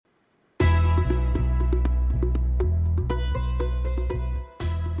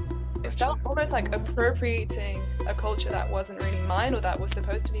almost like appropriating a culture that wasn't really mine or that was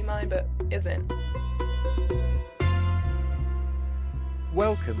supposed to be mine but isn't.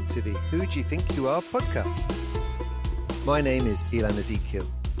 Welcome to the Who Do You Think You Are podcast. My name is Ilan Ezekiel.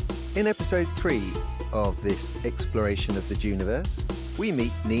 In episode 3 of this exploration of the Juniverse, we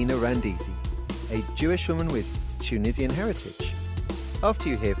meet Nina Randisi, a Jewish woman with Tunisian heritage. After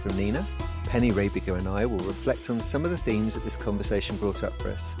you hear from Nina, Penny Rabiger and I will reflect on some of the themes that this conversation brought up for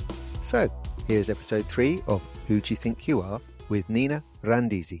us. So, here's episode 3 of Who Do You Think You Are with Nina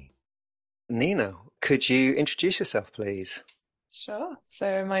Randisi. Nina, could you introduce yourself, please? Sure.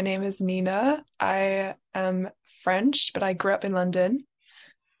 So my name is Nina. I am French, but I grew up in London.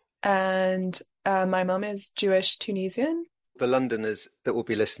 And my mum is Jewish Tunisian. The Londoners that will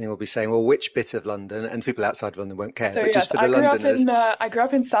be listening will be saying, well, which bit of London? And people outside of London won't care. So but yes, just for the Londoners. I grew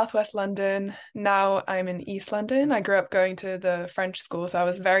up in Southwest London. Now I'm in East London. I grew up going to the French school, so I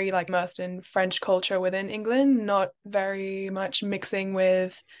was very immersed in French culture within England, not very much mixing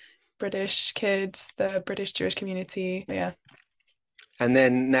with British kids, the British Jewish community. Yeah. And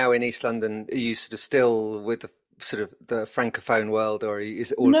then now in East London, are you sort of still with the francophone world, or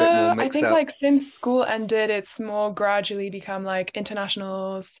is it all a bit more mixed up? I think since school ended, it's more gradually become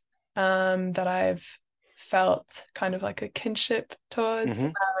internationals that I've felt kind of like a kinship towards.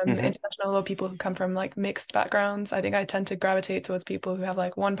 International or people who come from mixed backgrounds. I think I tend to gravitate towards people who have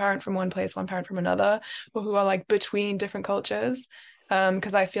one parent from one place, one parent from another, or who are between different cultures.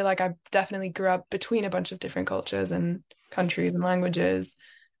 Because I feel like I definitely grew up between a bunch of different cultures and countries and languages.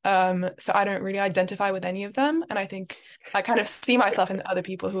 So I don't really identify with any of them. And I think I kind of see myself in other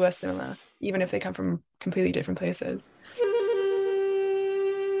people who are similar, even if they come from completely different places.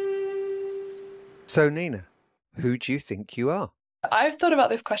 So Nina, who do you think you are? I've thought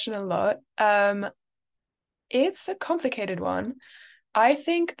about this question a lot. It's a complicated one. I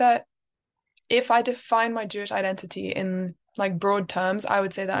think that if I define my Jewish identity in broad terms, I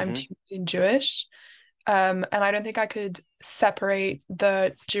would say that I'm Tunisian Jewish. And I don't think I could separate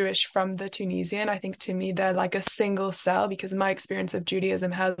the Jewish from the Tunisian. I think to me they're like a single cell, because my experience of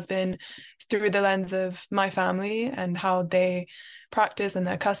Judaism has been through the lens of my family and how they practice and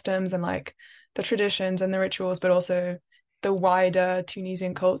their customs and the traditions and the rituals, but also the wider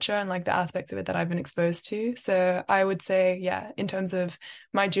Tunisian culture and the aspects of it that I've been exposed to. So I would say, yeah, in terms of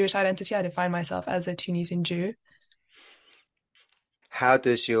my Jewish identity, I define myself as a Tunisian Jew. How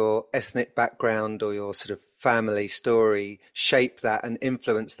does your ethnic background or your sort of family story shape that and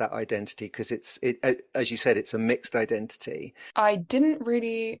influence that identity? Because as you said, it's a mixed identity. I didn't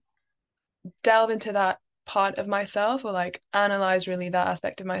really delve into that part of myself or analyze really that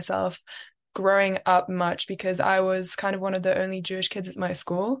aspect of myself growing up much, because I was kind of one of the only Jewish kids at my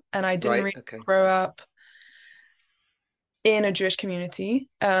school, and I didn't really grow up in a Jewish community.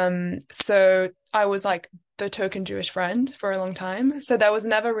 So I was the token Jewish friend for a long time. So there was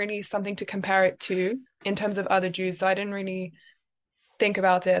never really something to compare it to in terms of other Jews. So I didn't really think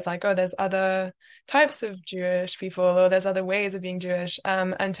about it as there's other types of Jewish people, or there's other ways of being Jewish,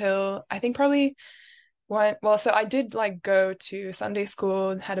 until I think probably so I did go to Sunday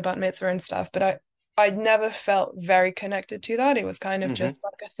school, had a bat mitzvah and stuff, but I never felt very connected to that. It was kind of just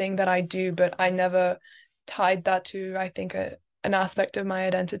a thing that I do, but I never tied that to, I think, an aspect of my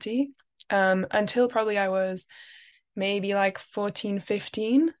identity. Until probably I was maybe 14,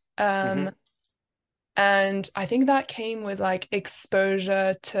 15. And I think that came with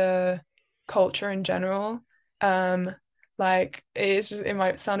exposure to culture in general. It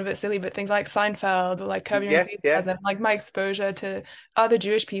might sound a bit silly, but things like Seinfeld or Curb Your Enthusiasm, my exposure to other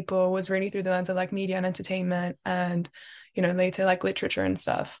Jewish people was really through the lens of media and entertainment and, later literature and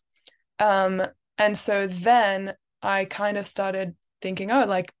stuff. And so then I kind of started thinking,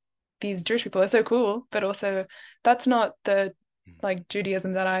 these Jewish people are so cool, but also that's not the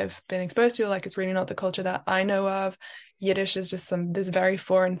Judaism that I've been exposed to. It's really not the culture that I know of. Yiddish is just this very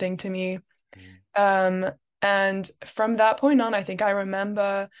foreign thing to me. And from that point on, I think I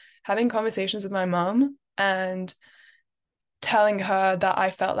remember having conversations with my mom and telling her that I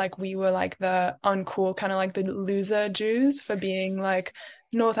felt we were the uncool, kind of the loser Jews for being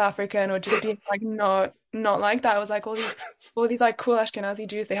North African, or just being not like that. I was all these cool Ashkenazi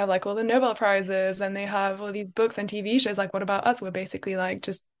Jews, they have all the Nobel Prizes and they have all these books and TV shows. What about us? We're basically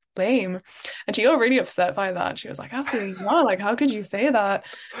just lame. And she got really upset by that. She was absolutely not. How could you say that?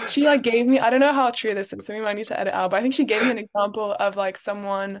 She gave me, I don't know how true this is, so we might need to edit out, but I think she gave me an example of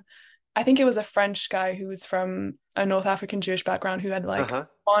someone, I think it was a French guy who was from a North African Jewish background who had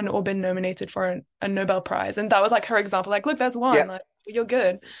won or been nominated for a Nobel Prize, and that was her example. Look, there's one. You're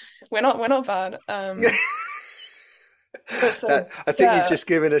good. We're not bad. But so, That I think you've yeah, just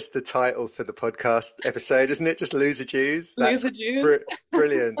given us the title for the podcast episode, isn't it? Just Loser Jews. That's loser Jews.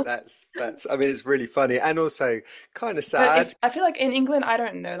 brilliant. That's. I mean, it's really funny and also kind of But it's, sad. I feel like in England, I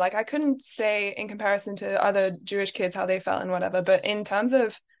don't know. Like, I couldn't say in comparison to other Jewish kids how they felt and whatever. But in terms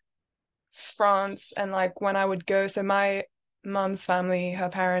of France and like when I would go, so my mom's family, her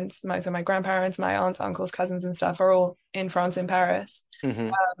parents, my grandparents, my aunts, uncles, cousins, and stuff are all in France, in Paris. Hmm.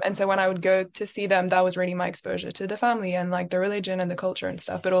 And so when I would go to see them, that was really my exposure to the family and like the religion and the culture and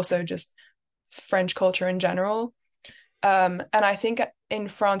stuff, but also just French culture in general. And I think in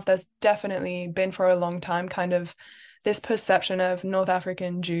France, there's definitely been for a long time kind of this perception of North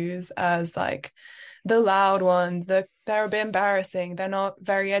African Jews as like the loud ones, they're a bit embarrassing. They're not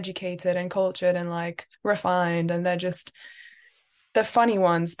very educated and cultured and like refined, and they're just the funny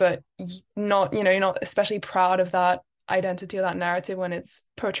ones, but not, you're not especially proud of that identity or that narrative when it's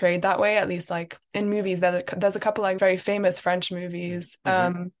portrayed that way. At least like in movies, there's a couple like very famous French movies.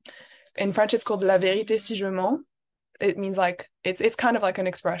 Hmm. In French, it's called La vérité si je mens. It means like it's kind of like an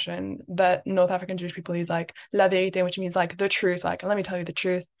expression that North African Jewish people use, like la vérité, which means like the truth, like let me tell you the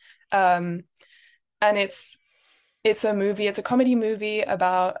truth. Um, and it's a movie, it's a comedy movie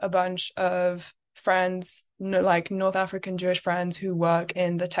about a bunch of friends, like North African Jewish friends who work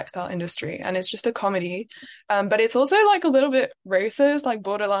in the textile industry, and it's just a comedy. But it's also like a little bit racist, like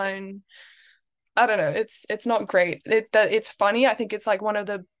borderline. I don't know. It's not great. It's funny. I think it's like one of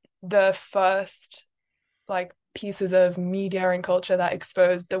the first like pieces of media and culture that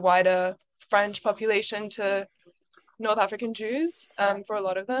exposed the wider French population to North African Jews, for a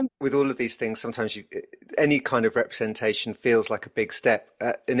lot of them. With all of these things, sometimes any kind of representation feels like a big step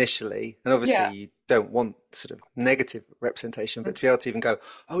initially, and obviously Yeah. you don't want sort of negative representation, but to be able to even go,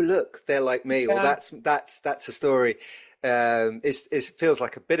 oh look, they're like me, or Yeah. that's a story. It feels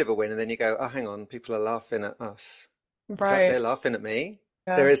like a bit of a win, and then you go, oh, hang on, people are laughing at us. Is that Right. they're laughing at me?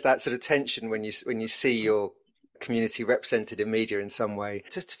 There Yeah. is that sort of tension when you see your community represented in media in some way.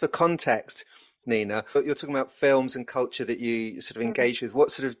 Just for context, Nina, you're talking about films and culture that you sort of Mhm. engage with.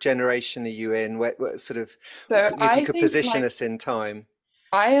 What sort of generation are you in? What sort of, So if you I could think position like us in time?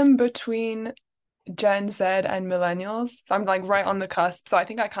 I am between Gen Z and millennials. I'm like right on Okay. the cusp. So I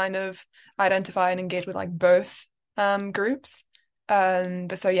think I kind of identify and engage with like both groups.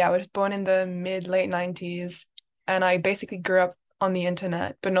 But so yeah, I was born in the mid late 90s, and I basically grew up on the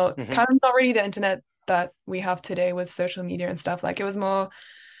internet, but not Hmm. kind of not really the internet that we have today with social media and stuff. Like it was more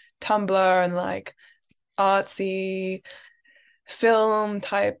Tumblr and like artsy film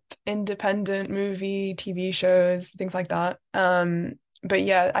type independent movie, TV shows, things like that. But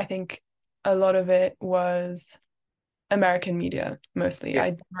yeah, I think a lot of it was American media mostly. Yeah, I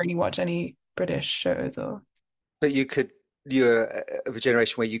didn't really watch any British shows or but you're of a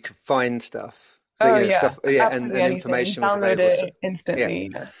generation where you could find stuff, oh stuff, yeah, yeah, absolutely and anything. information was Download available. So it yeah, instantly.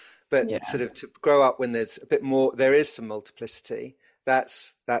 Yeah. but Yeah. sort of to grow up when there's a bit more, there is some multiplicity.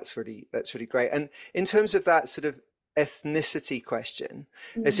 That's really great. And in terms of that sort of ethnicity question,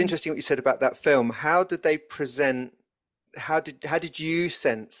 it's Mhm. interesting what you said about that film. How did they present? How did you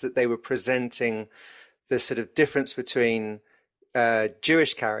sense that they were presenting the sort of difference between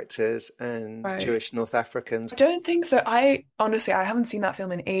Jewish characters and Right. Jewish North Africans? I don't think so. I honestly, I haven't seen that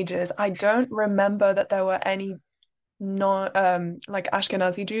film in ages. I don't remember that there were any not like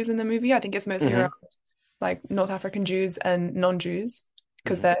Ashkenazi Jews in the movie. I think it's mostly around Hmm. like North African Jews and non-Jews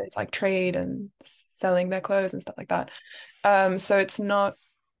because Hmm. it's like trade and selling their clothes and stuff like that. So it's not,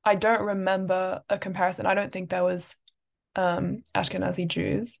 I don't remember a comparison. I don't think there was Ashkenazi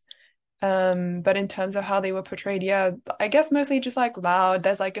Jews. But in terms of how they were portrayed, yeah, I guess mostly just like loud.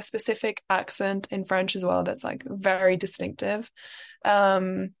 There's like a specific accent in French as well that's like very distinctive.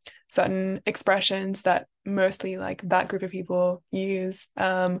 Um, Certain expressions that mostly like that group of people use.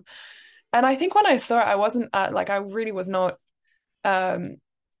 And I think when I saw it, I wasn't at like I really was not um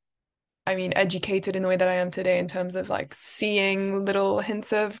I mean educated in the way that I am today in terms of like seeing little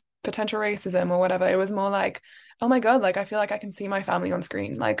hints of potential racism or whatever. It was more like, oh my God, like I feel like I can see my family on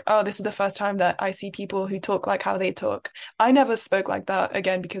screen. Like, oh, this is the first time that I see people who talk like how they talk. I never spoke like that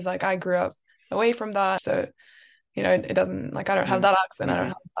again because like I grew up away from that. So, it doesn't like I don't have that accent, I don't Hmm.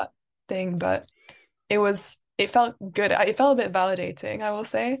 have that thing, but it felt good. It felt a bit validating, I will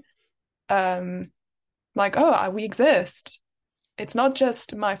say. Um like, oh, we exist. It's not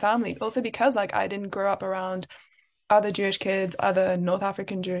just my family, also because like I didn't grow up around other Jewish kids, other North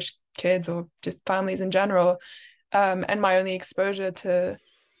African Jewish kids, or just families in general. And my only exposure to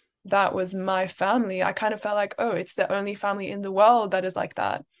that was my family, I kind of felt like, oh, it's the only family in the world that is like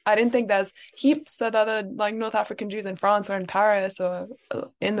that. I didn't think there's heaps of other like North African Jews in France or in Paris or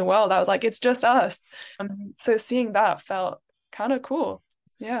in the world. I was like, it's just us. So seeing that felt kind of cool.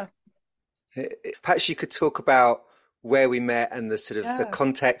 Yeah. Perhaps you could talk about where we met and the sort of the Yeah.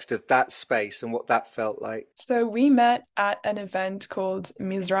 context of that space and what that felt like. So we met at an event called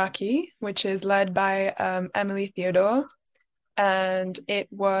Mizrachi, which is led by Emily Theodore. And it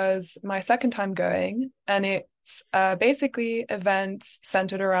was my second time going. And it's basically events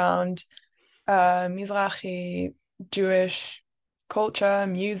centered around Mizrahi Jewish culture,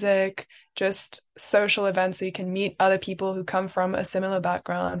 music, just social events so you can meet other people who come from a similar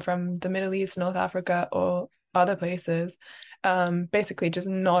background from the Middle East, North Africa, or other places. Basically just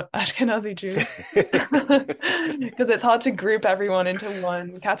not Ashkenazi Jews. Because it's hard to group everyone into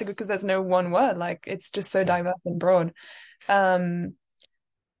one category because there's no one word. Like it's just so diverse and broad. Um,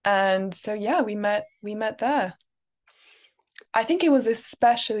 and so yeah, we met there. I think it was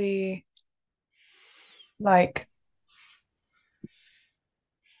especially like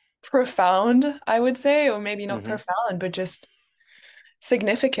profound, I would say, or maybe not Hmm. profound, but just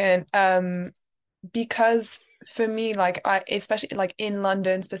significant. Because for me, like I, especially like in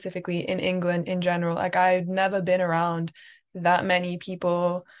London, specifically in England in general, like I've never been around that many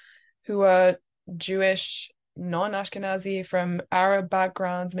people who are Jewish, non-Ashkenazi from Arab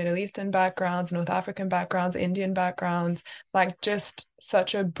backgrounds, Middle Eastern backgrounds, North African backgrounds, Indian backgrounds, like just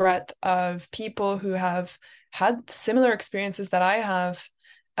such a breadth of people who have had similar experiences that I have.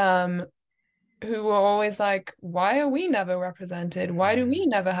 Um, who were always like, why are we never represented? Why do we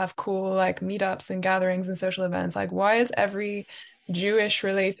never have cool like meetups and gatherings and social events? Like, why is every Jewish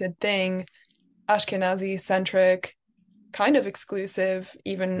related thing Ashkenazi centric, kind of exclusive,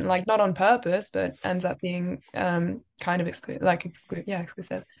 even like not on purpose, but ends up being kind of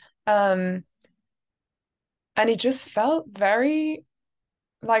exclusive. Um, and it just felt very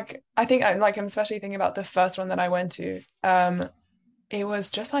like I think I'm especially thinking about the first one that I went to. It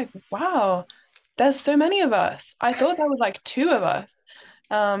was just like, wow, there's so many of us. I thought there was like two of us.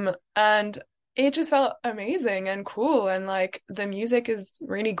 And it just felt amazing and cool. And like the music is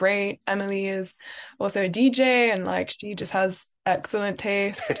really great. Emily is also a DJ and like she just has excellent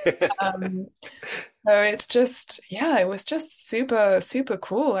taste. Um, so it's just, yeah, it was just super, super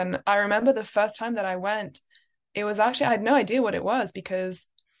cool. And I remember the first time that I went, it was actually, I had no idea what it was because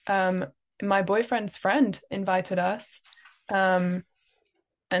um, my boyfriend's friend invited us. Um,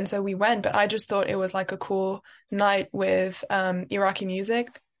 and so we went, but I just thought it was like a cool night with Iraqi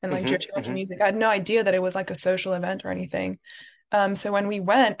music and like Hmm. Jewish Iraqi Hmm. music. I had no idea that it was like a social event or anything. So when we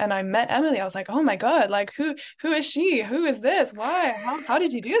went and I met Emily, I was like, oh my God, like who is she? Who is this? Why? How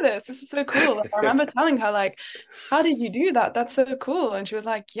did you do this? This is so cool. Like, I remember telling her, like, how did you do that? That's so cool. And she was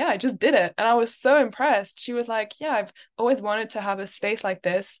like, yeah, I just did it. And I was so impressed. She was like, yeah, I've always wanted to have a space like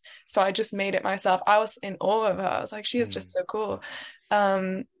this. So I just made it myself. I was in awe of her. I was like, she is just so cool.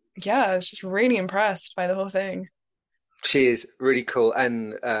 Um, yeah, I was just really impressed by the whole thing. She is really cool.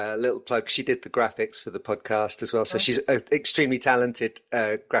 And little plug, she did the graphics for the podcast as well. So she's an extremely talented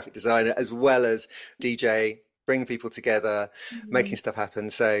graphic designer as well as DJ, bring people together, making Mhm. stuff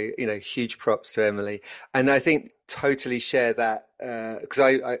happen. So, huge props to Emily. And I think totally share that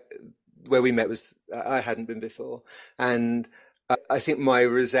because where we met was, I hadn't been before. And I think my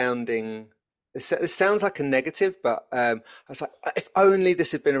resounding, it sounds like a negative, but I was like, if only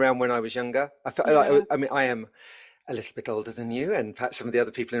this had been around when I was younger. I felt like, Yeah. I mean, I am a little bit older than you and perhaps some of the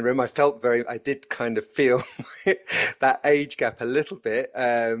other people in the room. I did kind of feel that age gap a little bit.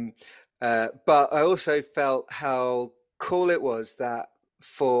 But I also felt how cool it was that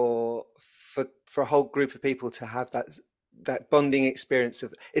for a whole group of people to have that bonding experience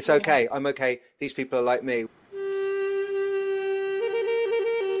of it's Yeah. okay, I'm okay, these people are like me.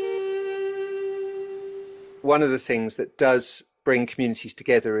 One of the things that does bring communities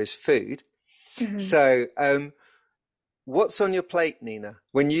together is food. Mhm. So, what's on your plate, Nina?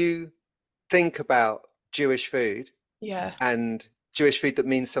 When you think about Jewish food Yeah. and Jewish food that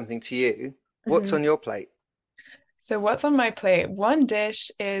means something to you, what's Mhm. on your plate? So what's on my plate? One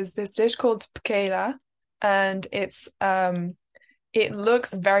dish is this dish called pkeila, and it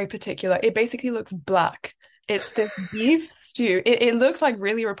looks very particular. It basically looks black. It's this beef stew. It looks like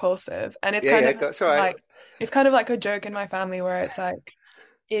really repulsive, and Yeah, yeah, it's all right. it's kind of like a joke in my family where it's like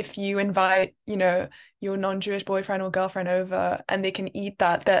if you invite, your non-Jewish boyfriend or girlfriend over and they can eat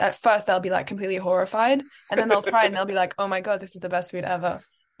that at first they'll be like completely horrified, and then they'll try and they'll be like, "Oh my God, this is the best food ever."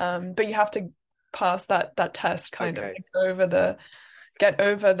 But you have to pass that test kind of Okay. like, go over the get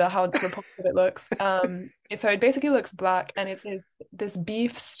over the how repulsive it looks. So it basically looks black, and it's this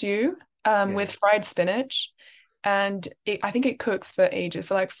beef stew Yeah. with fried spinach, and I think it cooks for ages,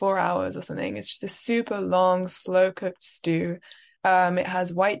 for like 4 hours or something. It's just a super long, slow cooked stew. It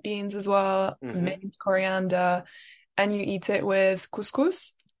has white beans as well, Mm-hmm. mint, coriander, and you eat it with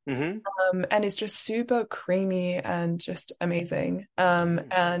couscous. Mm-hmm. And it's just super creamy and just amazing. Mm.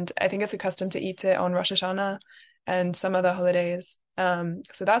 And I think it's accustomed to eat it on Rosh Hashanah and some other holidays.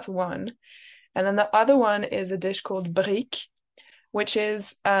 So that's one. And then the other one is a dish called brick, which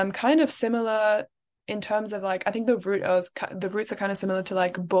is kind of similar in terms of like I think the roots are kind of similar to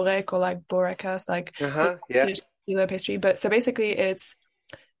like borek or like borekas, like the Uh-huh. Yeah. phyllo pastry. But so basically, it's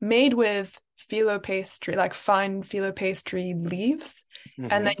made with phyllo pastry, like fine phyllo pastry leaves, and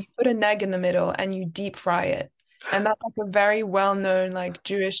Mm-hmm. then you put an egg in the middle and you deep fry it. And that's like a very well-known like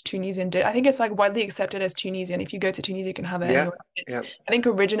Jewish Tunisian dish. I think it's like widely accepted as Tunisian. If you go to Tunisia, you can have it Yeah. anywhere. Yeah. I think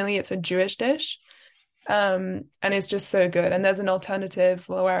originally it's a Jewish dish. And it's just so good. And there's an alternative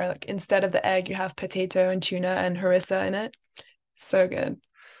where like instead of the egg, you have potato and tuna and harissa in it. So good.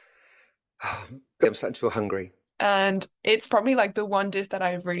 Oh, I'm starting to feel hungry. And it's probably like the one dish that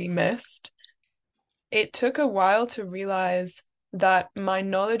I've really missed. It took a while to realize that my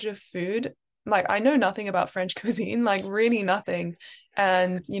knowledge of food, like I know nothing about French cuisine, like really nothing.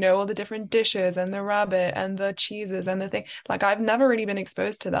 And all the different dishes and the rabbit and the cheeses and the thing, like I've never really been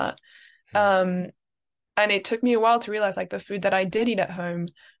exposed to that. Mm. Um, and it took me a while to realize like the food that I did eat at home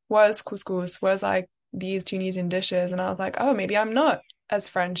was couscous, was like these Tunisian dishes. And I was like, oh, maybe I'm not as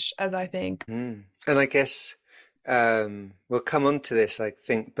French as I think. Mm. And I guess we'll come on to this, I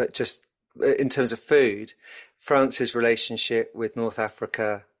think, but just in terms of food, France's relationship with North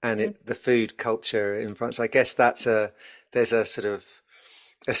Africa and the food culture in France, I guess there's a sort of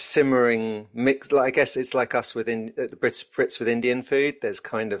a simmering mix. Like, I guess it's like us within the Brits with Indian food. There's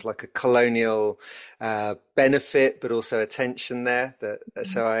kind of like a colonial benefit, but also a tension there.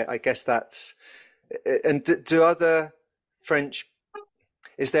 So I guess that's. And do other French?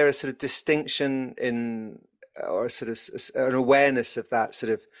 Is there a sort of distinction in, or a sort of an awareness of that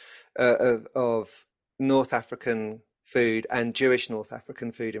sort of of North African food and Jewish North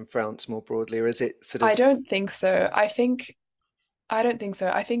African food in France more broadly, or is it sort I of don't think so. I don't think so.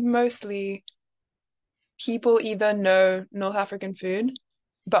 I think mostly people either know North African food,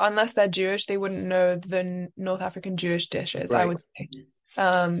 but unless they're Jewish, they wouldn't know the North African Jewish dishes, I right? would say.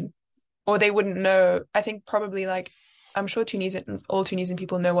 Um, or they wouldn't know, I think probably like, I'm sure all Tunisian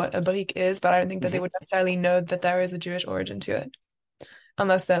people know what a brick is, but I don't think that they Hmm. would necessarily know that there is a Jewish origin to it,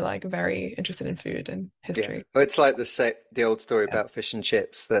 unless they're like very interested in food and Yeah, history. well, it's like the old story Yeah. about fish and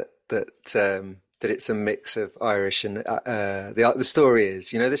chips that it's a mix of Irish and the story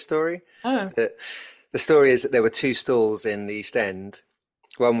is, you know, this story Oh, that the story is that there were two stalls in the East End.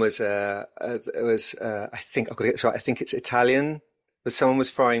 One was I think I've got to get this right. I think it's Italian, but someone was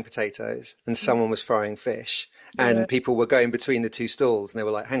frying potatoes and someone was frying fish, yeah. and people were going between the two stalls, and they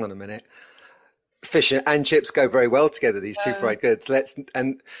were like, "Hang on a minute, fish and chips go very well together. These two Uh, fried goods. Let's."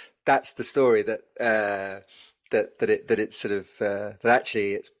 And that's the story that that it's sort of that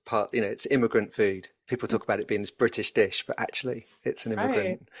actually it's part. You know, it's immigrant food. People talk about it being this British dish, but actually it's an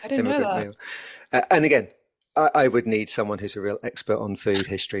right. I didn't know immigrant that. meal. And again, I would need someone who's a real expert on food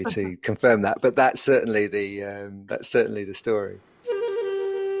history to confirm that. But that's certainly the story.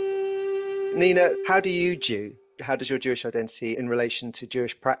 Nina, how does your Jewish identity in relation to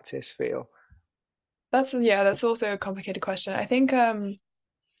Jewish practice feel? That's also a complicated question. I think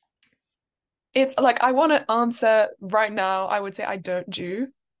it's like I want to answer right now, I would say I don't Jew.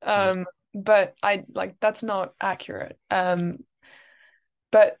 Yeah. But I like that's not accurate.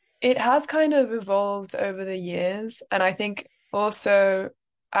 But it has kind of evolved over the years, and I think also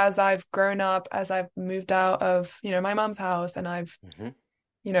as I've grown up, as I've moved out of, my mom's house and I've, Hmm.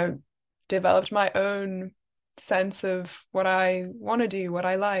 you know, developed my own sense of what I want to do, what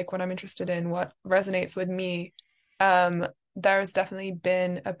I like, what I'm interested in, what resonates with me. Um, there's definitely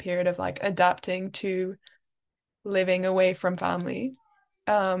been a period of like adapting to living away from family.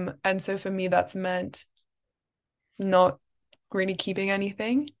 And so for me, that's meant not really keeping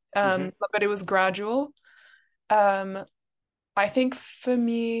anything. Hmm. But it was gradual. Um, I think for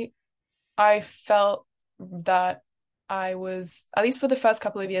me, I felt that I was, at least for the first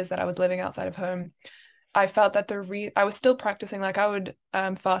couple of years that I was living outside of home, I felt that I was still practicing, like I would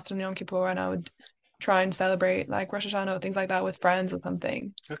fast on Yom Kippur and I would try and celebrate like Rosh Hashanah or things like that with friends or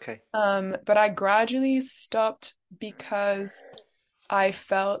something. Okay. But I gradually stopped because I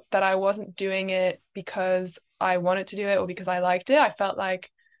felt that I wasn't doing it because I wanted to do it or because I liked it. I felt like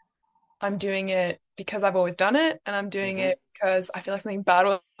I'm doing it because I've always done it and I'm doing Hmm. it because I feel like something bad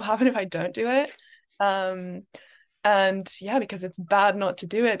will happen if I don't do it. Um, and yeah, because it's bad not to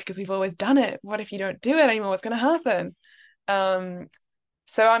do it because we've always done it. What if you don't do it anymore? What's going to happen? Um,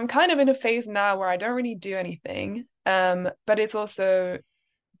 so I'm kind of in a phase now where I don't really do anything. But it's also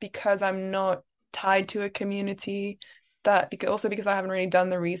because I'm not tied to a community because I haven't really done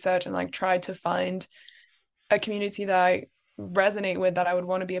the research and like tried to find a community that I resonate with that I would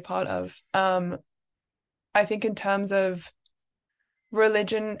want to be a part of. I think in terms of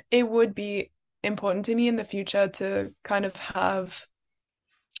religion, it would be important to me in the future to kind of have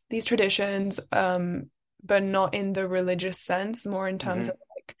these traditions, but not in the religious sense, more in terms Hmm. of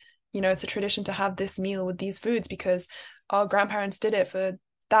like, it's a tradition to have this meal with these foods because our grandparents did it for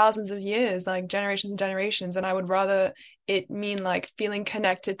thousands of years, like generations and generations. And I would rather it mean like feeling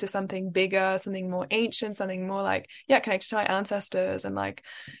connected to something bigger, something more ancient, something more like, yeah, connected to my ancestors and like,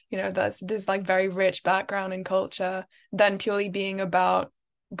 that's this like very rich background and culture than purely being about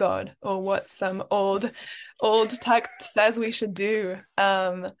God or what some old text says we should do.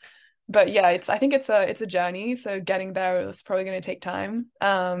 But yeah, I think it's a journey, so getting there is probably going to take time.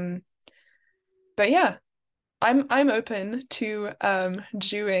 But yeah, I'm open to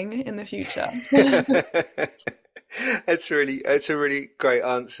Jewing in the future. It's a really great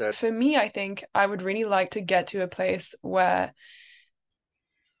answer. For me, I think I would really like to get to a place where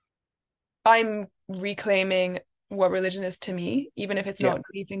I'm reclaiming what religion is to me, even if it's Yeah. not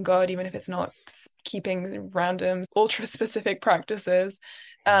belief in God, even if it's not keeping random ultra specific practices.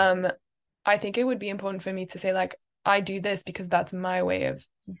 Um, I think it would be important for me to say, like, I do this because that's my way of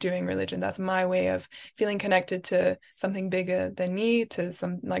doing religion. That's my way of feeling connected to something bigger than me, to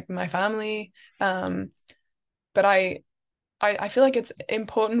some like my family. But I feel like it's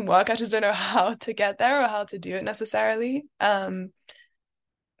important work. I just don't know how to get there or how to do it necessarily.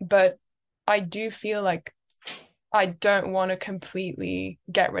 But I do feel like I don't want to completely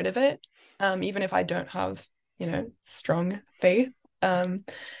get rid of it, even if I don't have, strong faith. Um,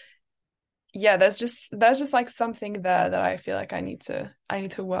 yeah, there's just like something there that I feel like I need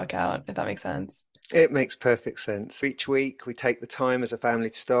to work out, if that makes sense. It makes perfect sense. Each week we take the time as a family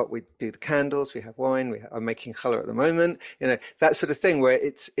to start. We do the candles, we have wine, I'm making colour at the moment, that sort of thing where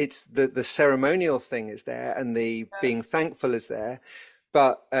it's the ceremonial thing is there and the being thankful is there,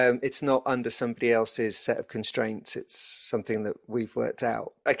 but it's not under somebody else's set of constraints. It's something that we've worked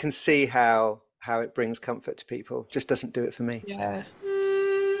out. I can see how it brings comfort to people. Just doesn't do it for me. Yeah.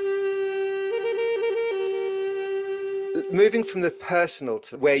 Moving from the personal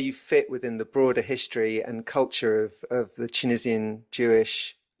to where you fit within the broader history and culture of the Tunisian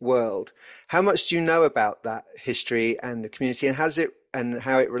Jewish world, how much do you know about that history and the community, and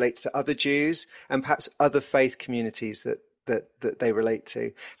how it relates to other Jews and perhaps other faith communities that they relate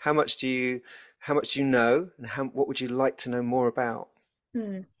to? How much do you know, and what would you like to know more about?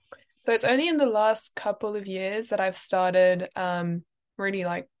 Hmm. So it's only in the last couple of years that I've started really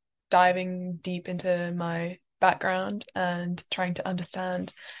like diving deep into my background and trying to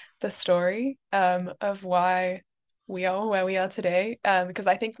understand the story of why we are where we are today. Because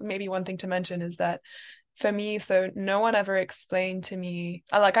I think maybe one thing to mention is that for me, so no one ever explained to me,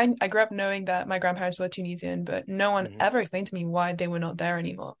 I grew up knowing that my grandparents were Tunisian, but no one Hmm. ever explained to me why they were not there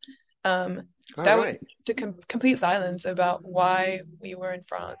anymore. Um, All there was right. complete silence about why we were in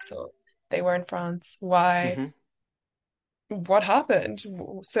France or they were in France, why, Hmm. what happened.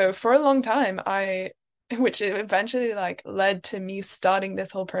 So for a long time, which eventually like led to me starting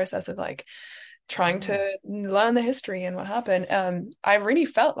this whole process of like trying Ah. to learn the history and what happened. I really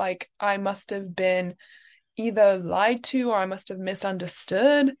felt like I must have been either lied to or I must have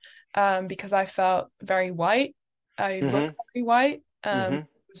misunderstood, because I felt very white. I looked Hmm. very white. Hmm. It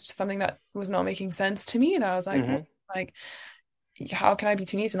was just something that was not making sense to me. And I was like, what? Hmm. Like, how can I be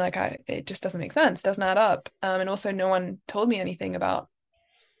Tunisian? Like, it just doesn't make sense, doesn't add up. And also, no one told me anything about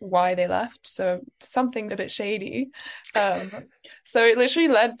why they left. So something's a bit shady. Um, so it literally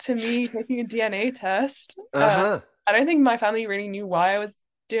led to me taking a DNA test. Uh-huh. I don't think my family really knew why I was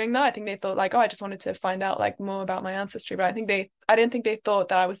doing that. I think they thought like, oh, I just wanted to find out like more about my ancestry. But I didn't think they thought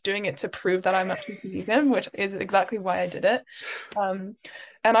that I was doing it to prove that I'm actually Tunisian, which is exactly why I did it. Um,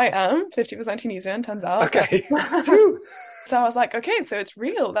 and I am 50% Tunisian, turns out. Okay. Phew. So I was like, okay, so it's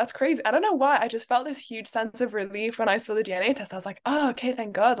real. That's crazy. I don't know why. I just felt this huge sense of relief when I saw the DNA test. I was like, oh, okay,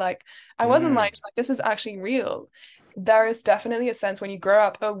 thank God. Like, I wasn't Mm. like this is actually real. There is definitely a sense when you grow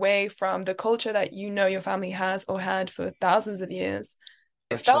up away from the culture that your family has or had for thousands of years.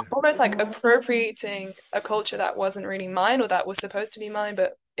 It felt Gotcha. almost like appropriating a culture that wasn't really mine or that was supposed to be mine,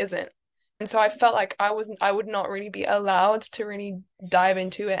 but isn't. And so I felt like I would not really be allowed to really dive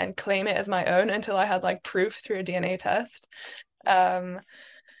into it and claim it as my own until I had like proof through a DNA test. Um,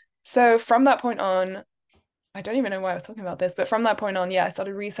 so from that point on, I don't even know why I was talking about this, but from that point on, yeah, I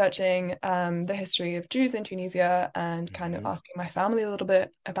started researching the history of Jews in Tunisia and kind of Hmm. asking my family a little bit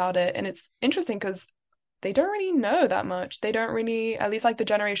about it. And it's interesting because they don't really know that much. They don't really, at least like the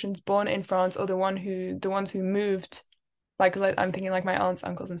generations born in France or the ones who moved, like I'm thinking like my aunts,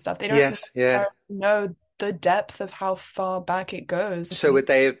 uncles and stuff, they don't Yes, yeah. know the depth of how far back it goes. So would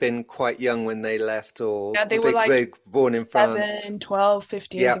they have been quite young when they left, or Yeah, they were were like they born in France? 7, 12,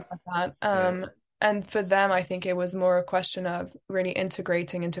 15, Yeah, things like that. yeah. And for them, I think it was more a question of really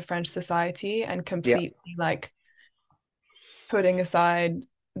integrating into French society and Yeah. completely like putting aside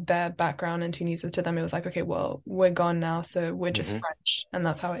their background in Tunisia. To them, it was like, okay, well, we're gone now, so we're just Hmm. French, and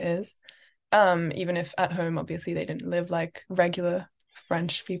that's how it is. Even if at home, obviously, they didn't live like regular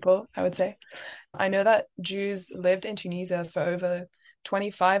French people, I would say. I know that Jews lived in Tunisia for over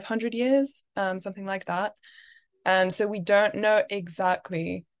 2,500 years, something like that. And so we don't know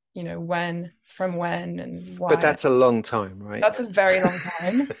exactly, from when and But why. that's a long time, right? That's a very long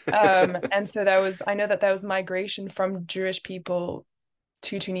time. And so I know that there was migration from Jewish people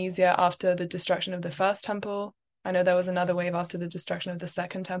to Tunisia after the destruction of the first temple. I know there was another wave after the destruction of the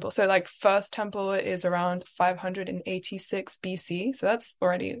second temple. So like first temple is around 586 BC. So that's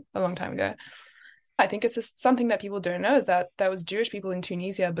already a long time ago. I think it's just something that people don't know is that there was Jewish people in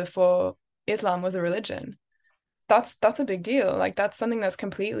Tunisia before Islam was a religion. That's a big deal. Like that's something that's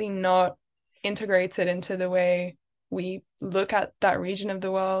completely not integrated into the way we look at that region of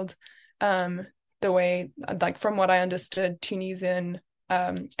the world. Um, the way, like from what I understood, Tunisian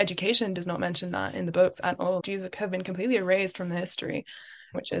education does not mention that in the books at all. Jews have been completely erased from the history,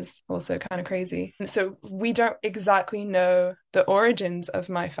 which is also kind of crazy. And so we don't exactly know the origins of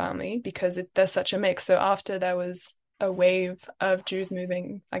my family because there's such a mix. So after there was a wave of Jews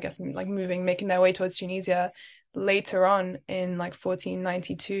moving, I guess, like moving, making their way towards Tunisia, later on in like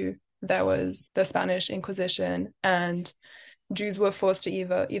 1492, there was the Spanish Inquisition, and Jews were forced to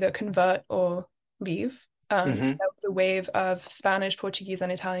either convert or leave. So Hmm. there was a wave of Spanish, Portuguese,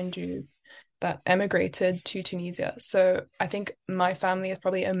 and Italian Jews that emigrated to Tunisia. So I think my family is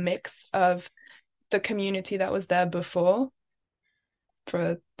probably a mix of the community that was there before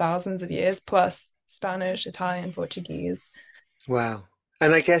for thousands of years, plus Spanish, Italian, Portuguese. Wow.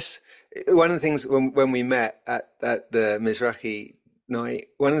 And I guess one of the things when we met at the Mizrahi night,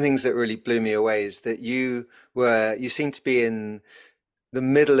 one of the things that really blew me away is that you seemed to be in the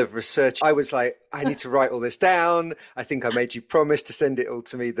middle of research. I was like, I need to write all this down. I think I made you promise to send it all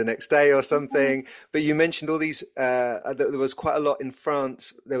to me the next day or something. But you mentioned all these, there was quite a lot in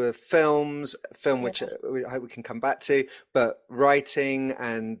France. There were film which Yeah. I hope we can come back to, but writing.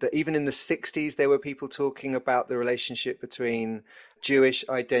 And even in the 60s, there were people talking about the relationship between Jewish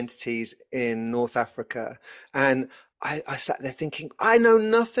identities in North Africa. And I sat there thinking, I know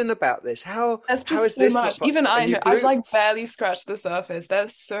nothing about this. There's How just is so this not much. part? Even I And you know I've blew. like barely scratched the surface.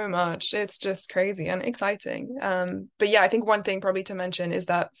 There's so much. It's just crazy and exciting. But yeah, I think one thing probably to mention is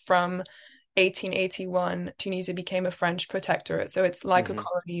that from 1881, Tunisia became a French protectorate. So it's like a Hmm.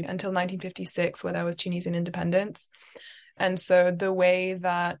 colony until 1956, where there was Tunisian independence. And so the way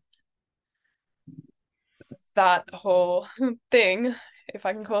that that whole thing, if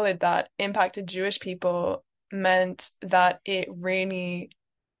I can call it that, impacted Jewish people meant that it really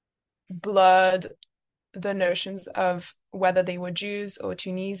blurred the notions of whether they were Jews or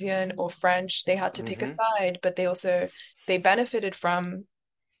Tunisian or French. They had to pick a Hmm. side, but they benefited from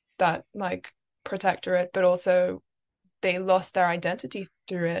that like protectorate, but also they lost their identity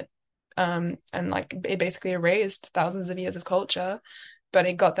through it. And like it basically erased thousands of years of culture, but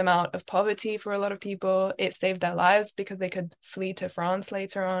it got them out of poverty for a lot of people. It saved their lives because they could flee to France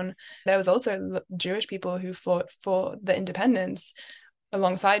later on. There was also Jewish people who fought for the independence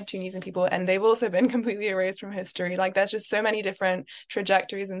alongside Tunisian people, and they've also been completely erased from history. Like there's just so many different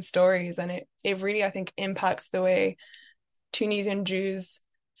trajectories and stories, and it really, I think, impacts the way Tunisian Jews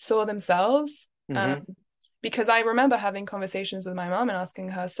saw themselves. Um, Hmm. because I remember having conversations with my mom and asking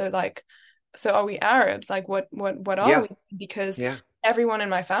her, so like, so are we Arabs? Like what are Yeah, we? Because yeah. everyone in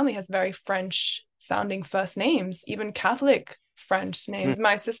my family has very French sounding first names, even Catholic French Mm. names.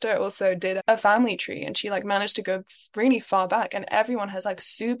 My sister also did a family tree and she like managed to go really far back, and everyone has like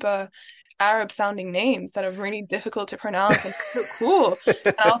super Arab sounding names that are really difficult to pronounce and so cool.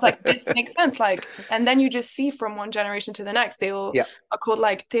 And I was like, this makes sense. Like, and then you just see from one generation to the next, they all Yeah. are called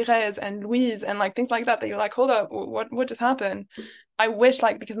like Therese and Louise and like things like that you're like, hold up, what just happened? I wish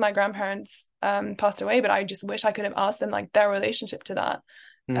like because my grandparents passed away, but I just wish I could have asked them like their relationship to that.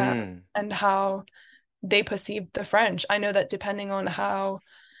 Mm. and how they perceived the French. I know that depending on how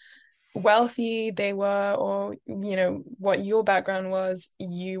wealthy they were, or what your background was,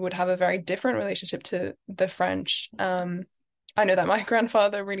 you would have a very different relationship to the French. I know that my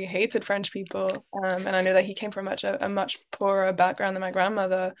grandfather really hated French people, and I know that he came from a much poorer background than my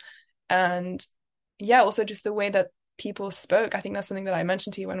grandmother. And yeah, also just the way that people spoke. I think that's something that I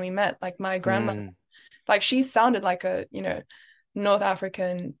mentioned to you when we met. Like my grandmother, Mm. like she sounded like a North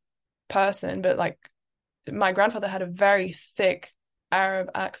African person, but like my grandfather had a very thick Arab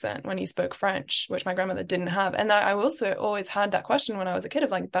accent when he spoke French, which my grandmother didn't have. And I also always had that question when I was a kid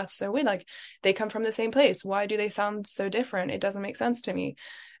of like, that's so weird. Like they come from the same place. Why do they sound so different? It doesn't make sense to me.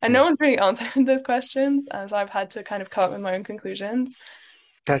 And no one's really answered those questions. So I've had to kind of come up with my own conclusions.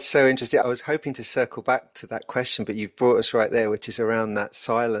 That's so interesting. I was hoping to circle back to that question, but you've brought us right there, which is around that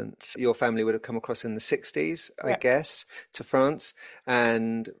silence. Your family would have come across in the 60s, I Yeah. guess, to France.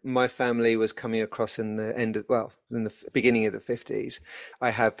 And my family was coming across in the in the beginning of the 50s. I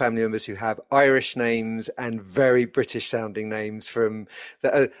have family members who have Irish names and very British sounding names from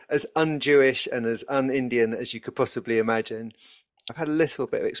that are as un-Jewish and as un-Indian as you could possibly imagine. I've had a little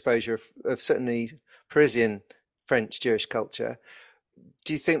bit of exposure of certainly Parisian French Jewish culture.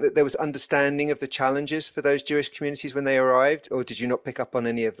 Do you think that there was understanding of the challenges for those Jewish communities when they arrived, or did you not pick up on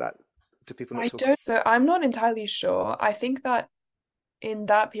any of that? Do people not I talk? don't, so I'm not entirely sure. I think that in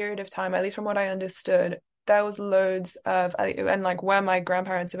that period of time, at least from what I understood, there was loads of, and like where my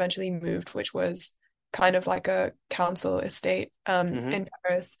grandparents eventually moved, which was kind of like a council estate Hmm. in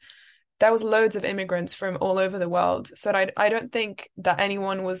Paris, there was loads of immigrants from all over the world. So I don't think that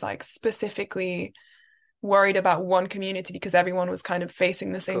anyone was like specifically worried about one community because everyone was kind of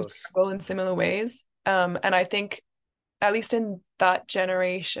facing the Of same course. struggle in similar ways. And I think at least in that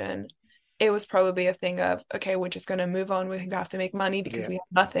generation, it was probably a thing of, okay, we're just going to move on. We have to make money because Yeah. we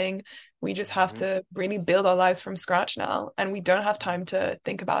have nothing. We just have Hmm. to really build our lives from scratch now. And we don't have time to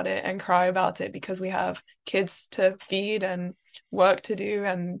think about it and cry about it because we have kids to feed and work to do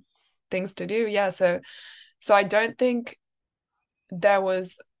and things to do. Yeah. So I don't think there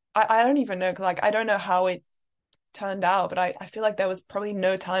was, I don't even know, like, I don't know how it turned out, but I feel like there was probably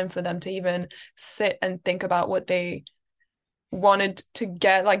no time for them to even sit and think about what they wanted to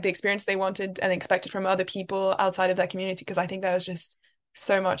get, like the experience they wanted and expected from other people outside of their community, because I think there was just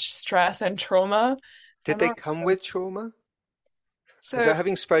so much stress and trauma. Did I'm they not come with trauma? Because so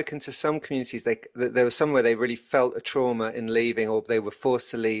having spoken to some communities, there was some where they really felt a trauma in leaving, or they were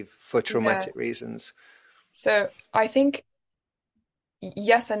forced to leave for yeah. traumatic reasons. So I think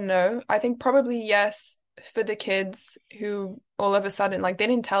yes and no. I think probably yes for the kids who all of a sudden, like they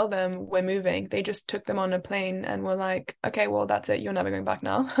didn't tell them we're moving. They just took them on a plane and were like, okay, well, that's it. You're never going back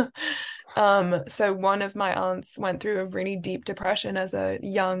now. So one of my aunts went through a really deep depression as a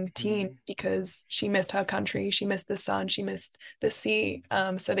young teen Mm. because she missed her country, she missed the sun, she missed the sea.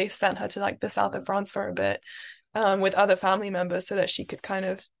 So they sent her to like the south of France for a bit, with other family members so that she could kind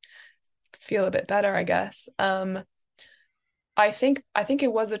of feel a bit better, I guess. I think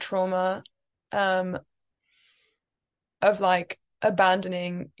it was a trauma um of like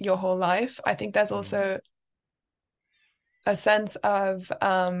abandoning your whole life. I think there's Mm. also a sense of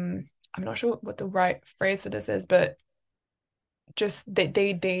I'm not sure what the right phrase for this is, but just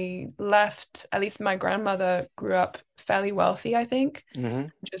they left, at least my grandmother grew up fairly wealthy, I think. Hmm.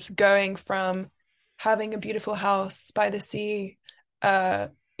 Just going from having a beautiful house by the sea, uh,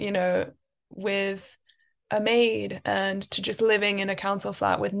 you know, with a maid and to just living in a council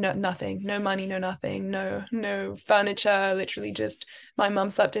flat with nothing, no money, no nothing, no furniture, literally just my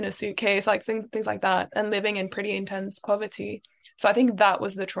mum slept in a suitcase, like things like that, and living in pretty intense poverty. So I think that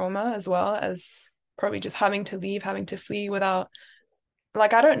was the trauma as well as probably just having to leave, having to flee without,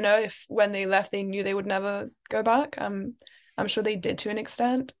 like, I don't know if when they left they knew they would never go back. I'm sure they did to an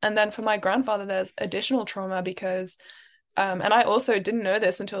extent. And then for my grandfather, there's additional trauma because and I also didn't know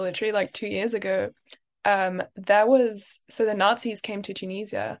this until literally like 2 years ago. There was, so the Nazis came to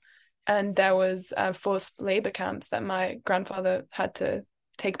Tunisia and there was forced labor camps that my grandfather had to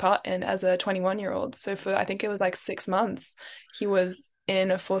take part in as a 21-year-old. So for, I think it was like 6 months, he was in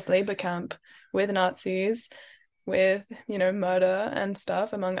a forced labor camp with Nazis, with, murder and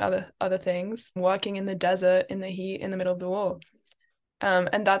stuff, among other things, working in the desert, in the heat, in the middle of the war.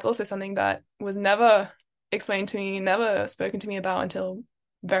 And that's also something that was never explained to me, never spoken to me about until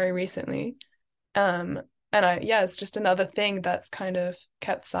very recently. Um, and yeah, it's just another thing that's kind of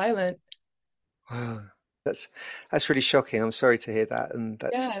kept silent. Wow, that's that's really shocking. I'm sorry to hear that, and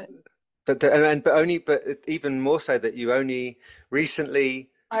that's Yeah, but only but even more so that you only recently.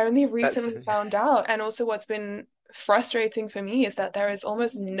 I only That's recently found out. And also what's been frustrating for me is that there is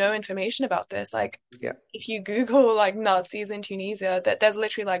almost no information about this. Like, Yeah. if you Google like Nazis in Tunisia, that there's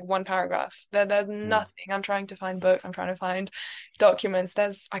literally like one paragraph. There's Mm. nothing. I'm trying to find books. I'm trying to find documents.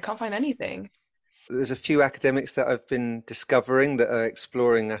 I can't find anything. There's a few academics that I've been discovering that are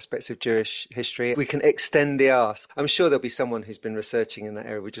exploring aspects of Jewish history. We can extend the ask. I'm sure there'll be someone who's been researching in that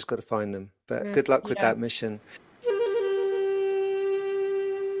area. We just got to find them. But good luck with Yeah. that mission.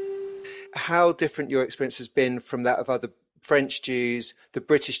 How different your experience has been from that of other French Jews, the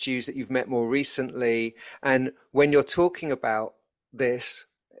British Jews that you've met more recently, and when you're talking about this,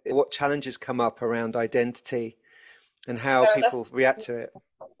 what challenges come up around identity and how Yeah, people react to it?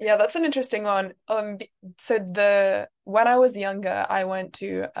 that's an interesting one. So the when I was younger, I went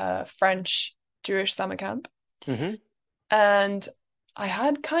to a French Jewish summer camp, Hmm. and I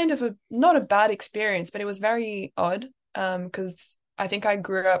had kind of a not a bad experience, but it was very odd. Because I think I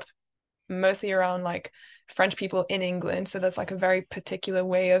grew up mostly around like French people in England, so that's like a very particular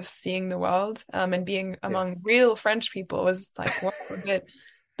way of seeing the world. And being Yeah. among real French people was like well, a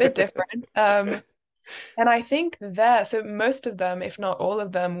bit different. And I think so most of them, if not all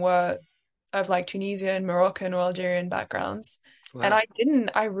of them, were of like Tunisian, Moroccan, or Algerian backgrounds. And Wow.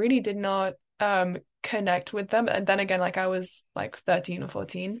 I really did not connect with them. And then again, like I was like 13 or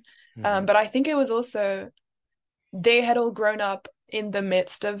 14. Hmm. But I think it was also they had all grown up in the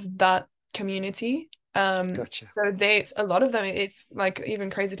midst of that community. Gotcha. So a lot of them, it's like even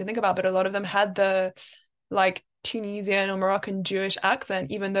crazy to think about, but a lot of them had the like Tunisian or Moroccan Jewish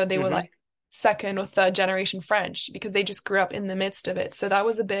accent, even though they were Hmm. like second or third generation French, because they just grew up in the midst of it. So that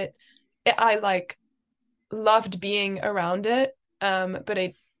was I like loved being around it. But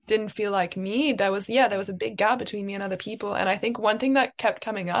it didn't feel like me. There was a big gap between me and other people. And I think one thing that kept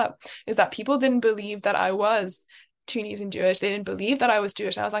coming up is that people didn't believe that I was Tunisian Jewish. They didn't believe that I was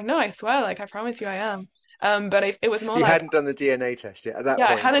Jewish. And I was like, no, I swear, like I promise you I am. But it was more You like, hadn't done the DNA test yet at that yeah, I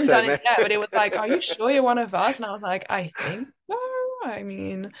point. hadn't So done it yet, but it was like, are you sure you're one of us? And I was like, I think so. I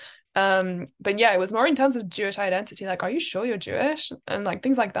mean, but yeah, it was more in terms of Jewish identity. Like, are you sure you're Jewish? And like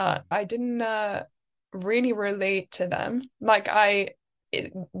things like that. I didn't really relate to them.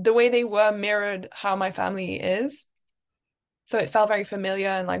 The way they were mirrored how my family is. So it felt very familiar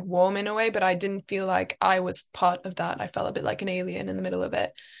and like warm in a way, but I didn't feel like I was part of that. I felt a bit like an alien in the middle of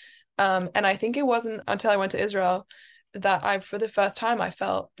it. And I think it wasn't until I went to Israel that for the first time, I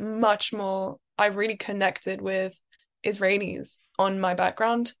felt much more, I really connected with Israelis on my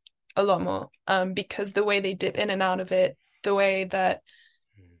background a lot more. Because the way they dip in and out of it, the way that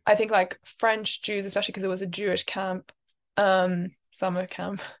I think like French Jews, especially because it was a Jewish camp, summer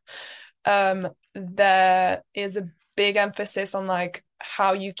camp, there is a big emphasis on like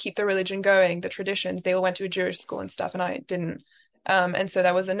how you keep the religion going, the traditions. They all went to a Jewish school and stuff, and I didn't. And so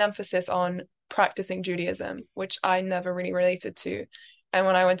there was an emphasis on practicing Judaism, which I never really related to. And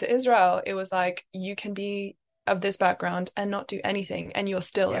when I went to Israel, it was like you can be of this background and not do anything, and you're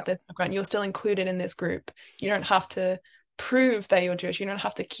still yeah. of this background. You're still included in this group. You don't have to prove that you're Jewish. You don't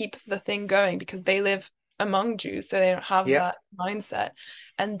have to keep the thing going because they live among Jews, so they don't have Yeah. that mindset.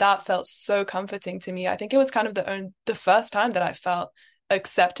 And that felt so comforting to me. I think it was kind of the first time that I felt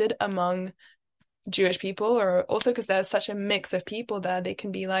accepted among Jewish people, or also because there's such a mix of people there. They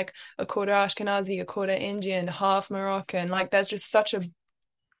can be like a quarter Ashkenazi, a quarter Indian, half Moroccan. Like there's just such a Mhm.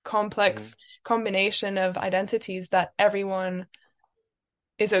 complex combination of identities that everyone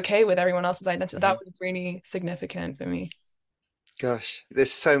is okay with everyone else's identity. That Mhm. was really significant for me. Gosh,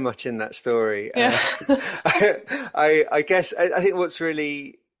 there's so much in that story. Yeah. I guess I think what's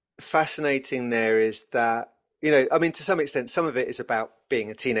really fascinating there is that, I mean, to some extent, some of it is about being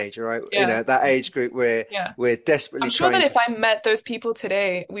a teenager, right? Yeah. That age group where Yeah. we're I'm desperately sure trying that to. if I met those people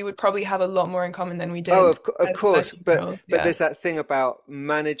today, we would probably have a lot more in common than we Oh, did of as course, but 13-year-olds. but Yeah. there's that thing about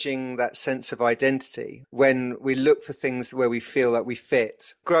managing that sense of identity when we look for things where we feel like we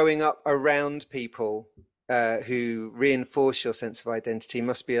fit. Growing up around people who reinforce your sense of identity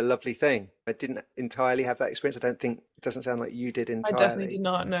must be a lovely thing. I didn't entirely have that experience. I don't think it doesn't sound like you did I definitely entirely. did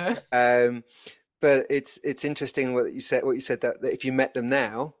not know. Um, but it's interesting what you said that if you met them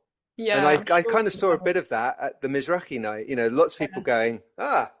now, and Yeah, I I'm I sure kind of we saw a have. bit of that at the Mizrahi night. Lots of people Yeah. going,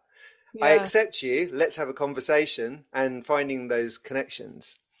 I Yeah. accept you. Let's have a conversation and finding those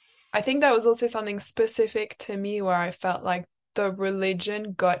connections. I think that was also something specific to me where I felt like the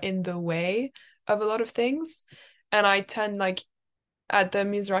religion got in the way of a lot of things. And I tend like at the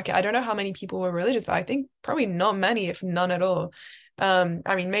Mizrachi, I don't know how many people were religious, but I think probably not many, if none at all.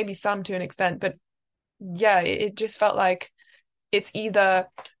 I mean, maybe some to an extent, but yeah, it just felt like it's either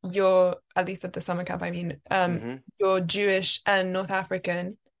you're, at least at the summer camp, I mean, Hmm. you're Jewish and North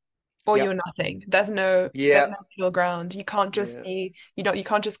African, or Yep. you're nothing. There's Yeah. no middle ground. You can't just Yeah. be, you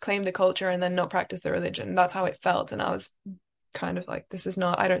can't just claim the culture and then not practice the religion. That's how it felt. And I was kind of like, this is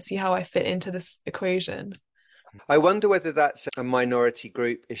not, I don't see how I fit into this equation. I wonder whether that's a minority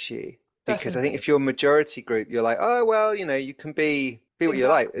group issue because I think Definitely. if you're a majority group, you're like, oh well, you can be what you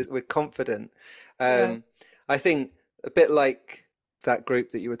like. Exactly. We're confident. Yeah. Um, I think a bit like that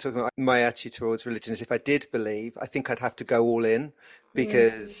group that you were talking about. My attitude towards religion is if I did believe, I think I'd have to go all in Mm.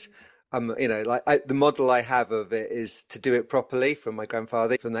 because the model I have of it is to do it properly from my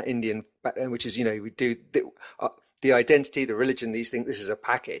grandfather, from that Indian background, which is, we do the identity, the religion, these things, this is a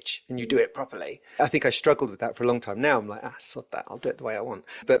package and you do it properly. I think I struggled with that for a long time. Now I'm like, sod that, I'll do it the way I want.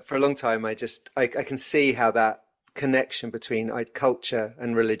 But for a long time, I can see how that connection between culture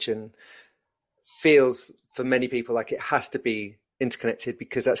and religion feels for many people like it has to be interconnected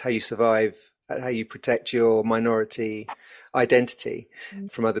because that's how you survive, how you protect your minority identity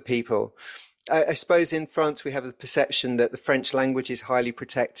from other people. I suppose in France we have the perception that the French language is highly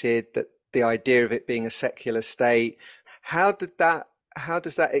protected, that the idea of it being a secular state. How did that? How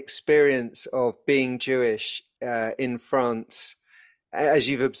does that experience of being Jewish in France, as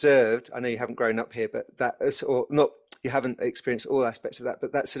you've observed? I know you haven't grown up here, but or not. You haven't experienced all aspects of that,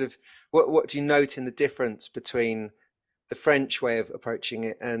 but that sort of what do you note in the difference between the French way of approaching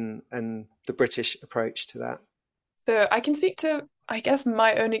it and the British approach to that? So I can speak to, I guess,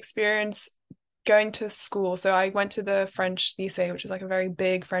 my own experience going to school. So I went to the French lycée, which is like a very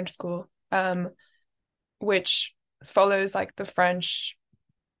big French school, which follows like the French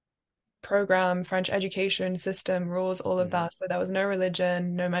program, French education system, rules, all of Mm-hmm. that. So there was no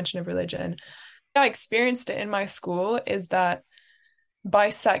religion, no mention of religion. I experienced it in my school is that by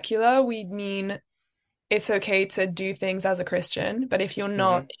secular, we mean it's okay to do things as a Christian, but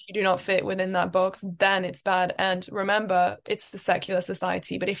Mm-hmm. if you do not fit within that box, then it's bad. And remember, it's the secular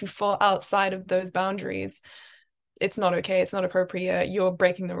society, but if you fall outside of those boundaries, it's not okay, it's not appropriate, you're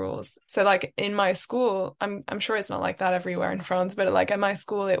breaking the rules. So like in my school, I'm sure it's not like that everywhere in France, but like at my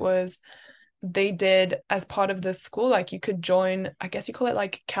school it was they did as part of the school, like you could join, I guess you call it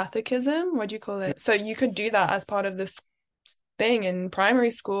like catechism. What do you call it? So you could do that as part of this thing in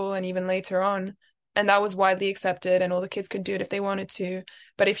primary school and even later on. And that was widely accepted, and all the kids could do it if they wanted to.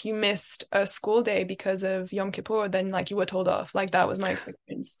 But if you missed a school day because of Yom Kippur, then like you were told off. Like that was my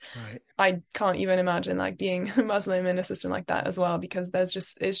experience. Right. I can't even imagine like being Muslim in a system like that as well, because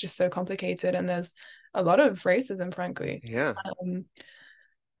it's just so complicated and there's a lot of racism, frankly. Yeah. Um,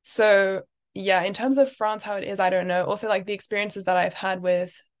 so yeah, in terms of France, how it is, I don't know. Also, like the experiences that I've had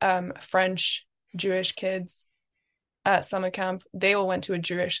with French Jewish kids at summer camp, they all went to a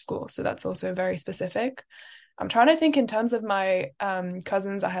Jewish school, so that's also very specific. I'm trying to think in terms of my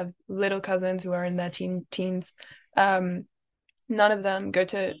cousins. I have little cousins who are in their teens. Um, None of them go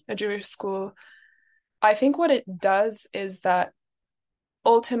to a Jewish school. I think what it does is that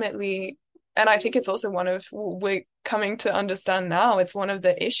ultimately, and I think it's also one of we're coming to understand now, it's one of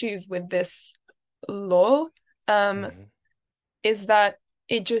the issues with this law, um, Mm-hmm. is that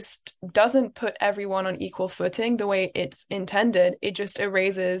it just doesn't put everyone on equal footing the way it's intended. It just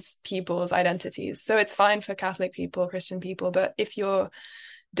erases people's identities. So it's fine for Catholic people, Christian people, but if you're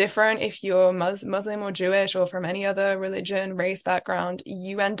different, if you're Muslim or Jewish or from any other religion, race, background,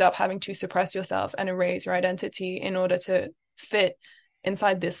 you end up having to suppress yourself and erase your identity in order to fit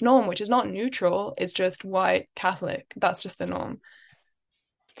inside this norm, which is not neutral, it's just white Catholic. That's just the norm.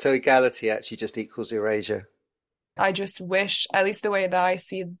 So equality actually just equals erasure. I just wish, at least the way that I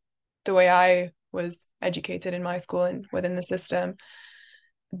see, the way I was educated in my school and within the system,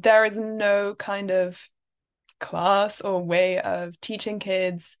 there is no kind of class or way of teaching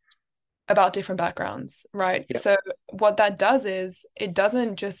kids about different backgrounds, right? Yep. So what that does is it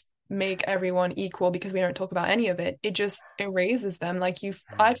doesn't just make everyone equal because we don't talk about any of it. It just erases them.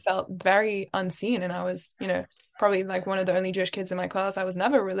 I felt very unseen, and I was, probably like one of the only Jewish kids in my class. I was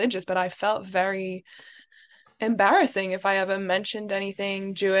never religious, but I felt very embarrassing if I ever mentioned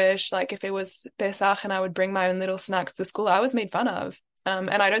anything Jewish, like if it was Pesach and I would bring my own little snacks to school, I was made fun of. And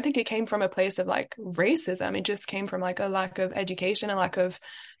I don't think it came from a place of like racism. It just came from like a lack of education, a lack of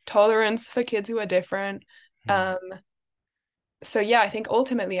tolerance for kids who are different. Mm. Um, so yeah, I think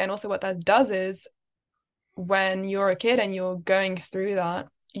ultimately, and also what that does is when you're a kid and you're going through that,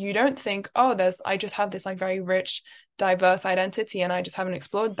 you don't think, oh, I just have this like very rich, diverse identity and I just haven't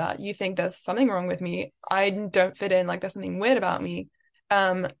explored that. You think there's something wrong with me. I don't fit in, like there's something weird about me.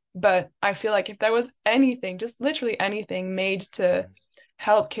 But I feel like if there was anything, just literally anything made to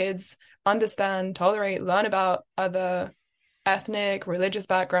help kids understand, tolerate, learn about other ethnic, religious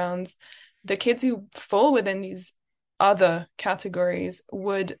backgrounds, the kids who fall within these other categories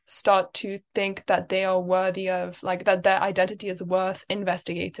would start to think that they are worthy of, like, that their identity is worth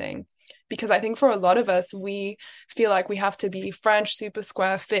investigating. Because I think for a lot of us, we feel like we have to be French, super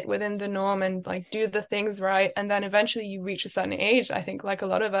square, fit within the norm and like do the things right. And then eventually you reach a certain age, I think like a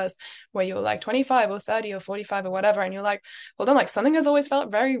lot of us, where you're like 25 or 30 or 45 or whatever, and you're like, hold on, like something has always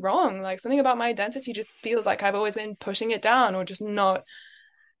felt very wrong. Like something about my identity just feels like I've always been pushing it down or just not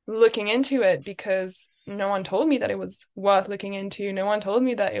looking into it because no one told me that it was worth looking into. No one told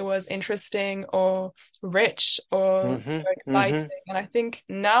me that it was interesting or rich or exciting. And I think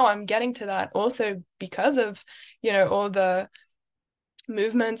now I'm getting to that also because of, all the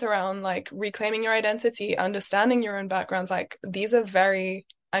movements around like reclaiming your identity, understanding your own backgrounds. Like these are very,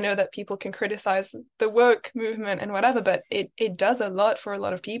 I know that people can criticize the woke movement and whatever, but it does a lot for a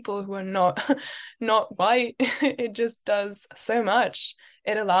lot of people who are not not white. It just does so much.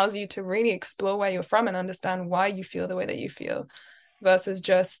 It allows you to really explore where you're from and understand why you feel the way that you feel versus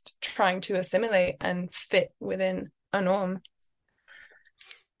just trying to assimilate and fit within a norm.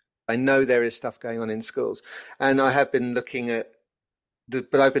 I know there is stuff going on in schools, and I have been looking at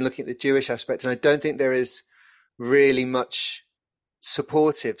I've been looking at the Jewish aspect, and I don't think there is really much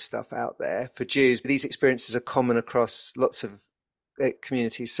supportive stuff out there for Jews. These experiences are common across lots of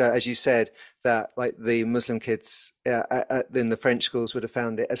communities. So as you said, that like the Muslim kids in the French schools would have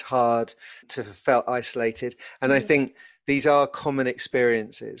found it as hard, to have felt isolated. And I think these are common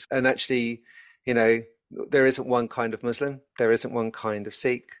experiences. And actually, there isn't one kind of Muslim. There isn't one kind of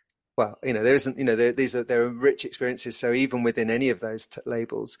Sikh. Well, there isn't, there are rich experiences. So even within any of those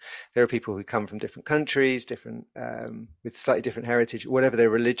labels, there are people who come from different countries, different, with slightly different heritage, whatever their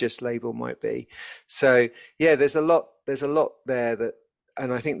religious label might be. So yeah, there's a lot there that,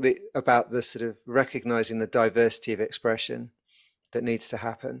 and I think about the sort of recognizing the diversity of expression that needs to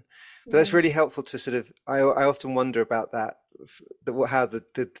happen. But that's really helpful to sort of, I often wonder about that, how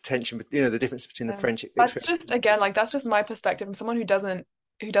the tension, the difference between the French. That's just, again, like, that's just my perspective. I'm someone who doesn't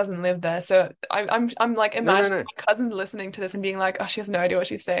live there, so I'm like imagining my cousin listening to this and being like, oh, she has no idea what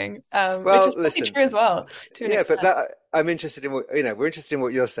she's saying, well, which is listen, true as well to an extent. But that, I'm interested in what we're interested in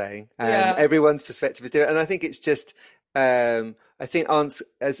what you're saying, and everyone's perspective is different, and I think it's just I think as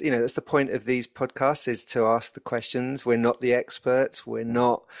that's the point of these podcasts, is to ask the questions. We're not the experts, we're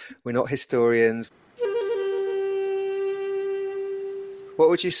not historians. What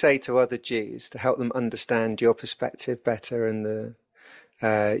would you say to other Jews to help them understand your perspective better and the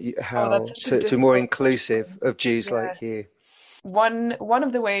how to more inclusive of Jews like you? One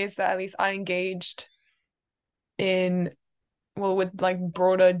of the ways that at least I engaged with like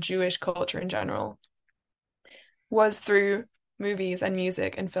broader Jewish culture in general was through movies and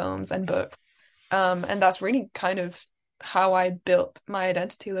music and films and books. And that's really kind of how I built my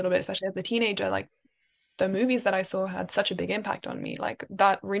identity a little bit, especially as a teenager. Like the movies that I saw had such a big impact on me. Like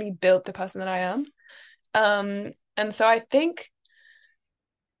that really built the person that I am. And so I think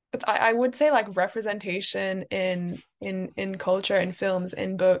I would say like representation in culture, in films,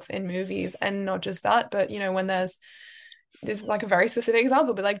 in books, in movies, and not just that, but when there's like a very specific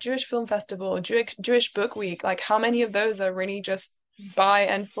example, but like Jewish Film Festival, Jewish Book Week, like how many of those are really just by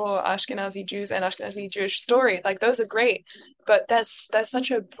and for Ashkenazi Jews and Ashkenazi Jewish stories? Like those are great, but there's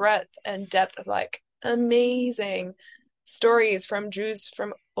such a breadth and depth of like amazing stories from Jews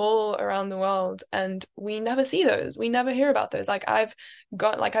from all around the world, and we never see those, we never hear about those. Like I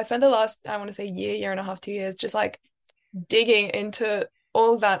spent the last, I want to say year and a half, 2 years just like digging into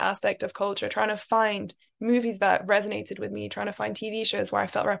all that aspect of culture, trying to find movies that resonated with me, trying to find TV shows where I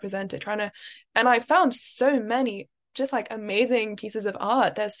felt represented, and I found so many just like amazing pieces of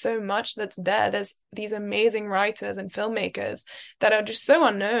art. There's so much that's there. There's these amazing writers and filmmakers that are just so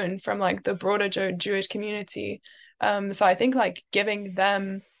unknown from like the broader Jewish community. So I think like giving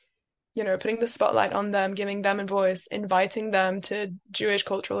them, putting the spotlight on them, giving them a voice, inviting them to Jewish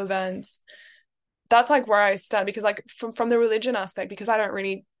cultural events, that's like where I stand. Because like from the religion aspect, because I don't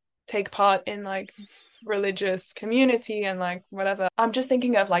really take part in like religious community and like whatever, I'm just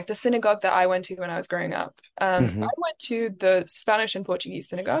thinking of like the synagogue that I went to when I was growing up. I went to the Spanish and Portuguese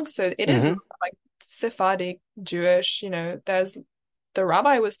synagogue, so it is like Sephardic Jewish. There's the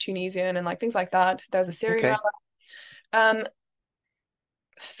rabbi was Tunisian and like things like that. There's a Syrian rabbi.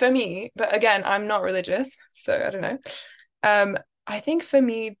 For me, but again, I'm not religious, so I don't know. I think for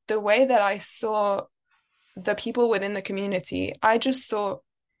me, the way that I saw the people within the community, I just saw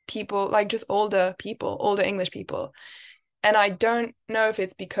people like just older English people. And I don't know if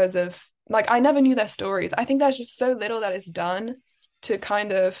it's because of like I never knew their stories. I think there's just so little that is done to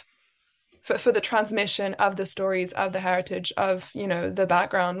kind of for the transmission of the stories of the heritage of, you know, the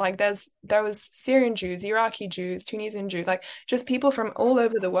background. Like there was Syrian Jews, Iraqi Jews, Tunisian Jews, like just people from all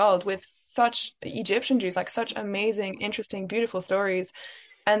over the world with such Egyptian Jews, like such amazing, interesting, beautiful stories.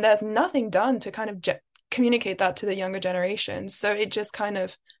 And there's nothing done to kind of communicate that to the younger generations. So it just kind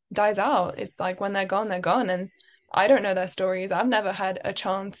of dies out. It's like when they're gone, they're gone. And I don't know their stories. I've never had a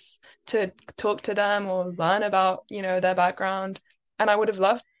chance to talk to them or learn about, you know, their background. And I would have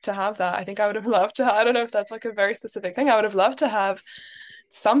loved to have that. I think I would have loved to, I don't know if that's like a very specific thing. I would have loved to have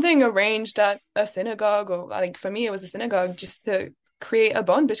something arranged at a synagogue, or like for me, it was a synagogue, just to create a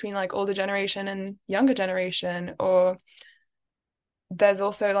bond between like older generation and younger generation. Or there's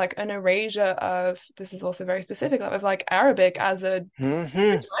also like an erasure of, this is also very specific, of like Arabic as a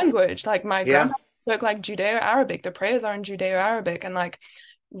language. Like my Yeah. grandpa spoke like Judeo-Arabic. The prayers are in Judeo-Arabic, and like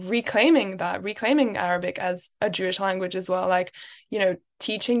reclaiming Arabic as a Jewish language as well. Like, you know,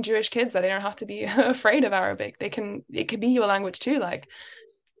 teaching Jewish kids that they don't have to be afraid of Arabic. It can be your language too. Like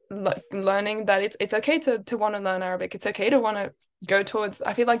learning that it's okay to want to learn Arabic. It's okay to want to go towards,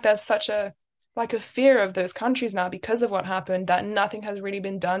 I feel like there's such a like a fear of those countries now because of what happened, that nothing has really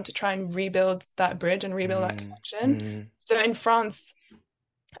been done to try and rebuild that bridge and rebuild that connection. So in France,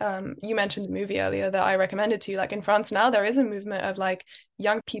 you mentioned the movie earlier that I recommended to you. Like in France now, there is a movement of like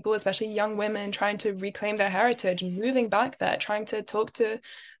young people, especially young women, trying to reclaim their heritage, moving back there, trying to talk to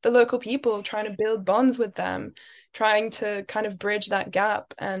the local people, trying to build bonds with them, trying to kind of bridge that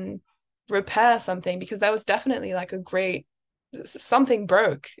gap and repair something, because there was definitely like a great something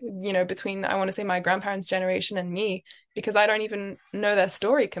broke, you know, between, I want to say, my grandparents' generation and me, because I don't even know their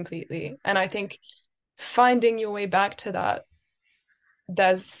story completely. And I think finding your way back to that,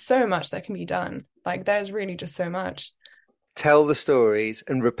 there's so much that can be done. Like there's really just so much. Tell the stories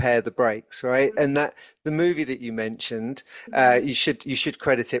and repair the breaks, right? And that the movie that you mentioned, you should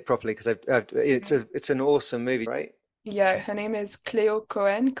credit it properly, because it's an awesome movie, right? Yeah, her name is Cleo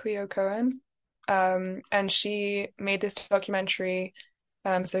Cohen. And she made this documentary,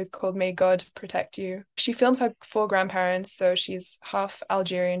 so called May God Protect You. She films her four grandparents, so she's half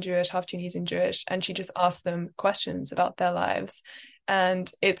Algerian Jewish, half Tunisian Jewish, and she just asks them questions about their lives. And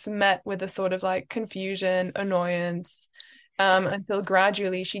it's met with a sort of like confusion, annoyance, until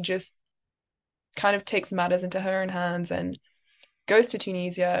gradually she just kind of takes matters into her own hands and goes to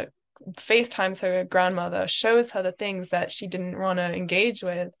Tunisia, FaceTimes her grandmother, shows her the things that she didn't want to engage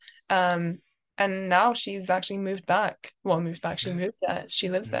with. And now she's actually moved back. Well, moved back, she moved there. She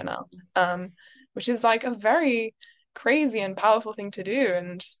lives there now. Which is like a very crazy and powerful thing to do,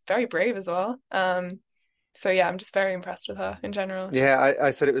 and just very brave as well. So yeah, I'm just very impressed with her in general. Yeah,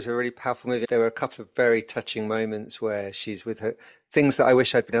 I thought it was a really powerful movie. There were a couple of very touching moments where she's with her, things that I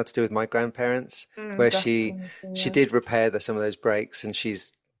wish I'd been able to do with my grandparents, where Definitely, she yeah. did repair some of those breaks, and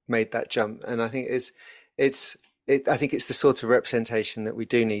she's made that jump. And I think I think it's the sort of representation that we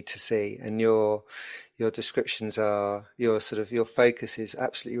do need to see. And your descriptions are, your focus is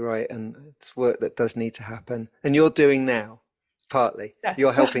absolutely right, and it's work that does need to happen. And you're doing now, partly. Yes.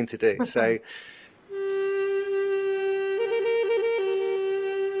 You're helping to do. So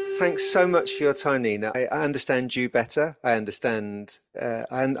thanks so much for your time, Nina. I understand you better. I understand,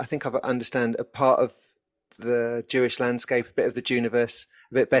 and I think I understand a part of the Jewish landscape, a bit of the Juniverse,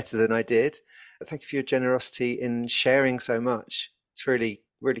 a bit better than I did. Thank you for your generosity in sharing so much. It's really,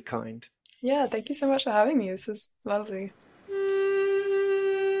 really kind. Yeah, thank you so much for having me. This is lovely.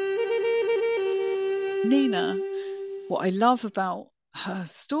 Nina, what I love about her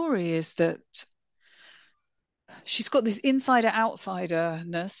story is that she's got this insider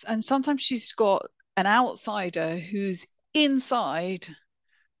outsiderness, and sometimes she's got an outsider who's inside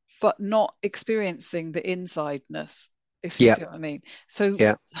but not experiencing the insideness, if you Yeah, see what I mean. So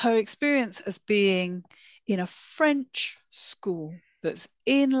yeah, her experience as being in a French school that's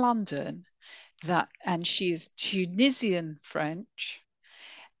in London, and she is Tunisian French,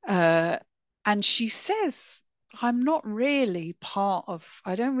 and she says, I'm not really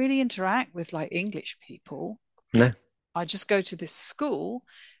I don't really interact with like English people. no, I just go to this school,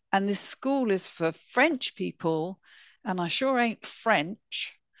 and this school is for French people, and I sure ain't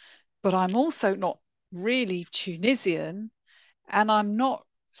French, but I'm also not really Tunisian, and I'm not.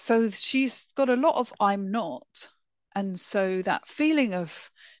 So she's got a lot of I'm not. And so that feeling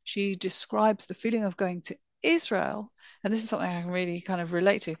she describes the feeling of going to Israel, and this is something I can really kind of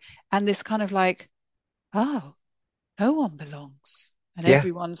relate to, and this kind of like, oh, no one belongs and yeah,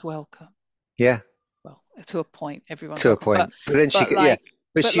 everyone's welcome. yeah, Well, to a point, everyone's to a welcome. point. But then but like,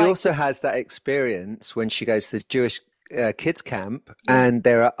 but but she like also has that experience when she goes to the Jewish kids camp, and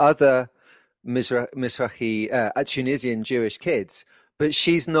there are other Mizrahi, Tunisian Jewish kids, but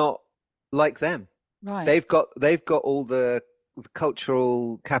she's not like them. Right. They've got all the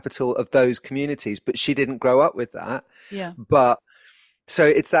cultural capital of those communities, but she didn't grow up with that. Yeah. But so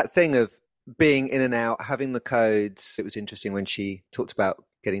it's that thing of being in and out, having the codes. It was interesting when she talked about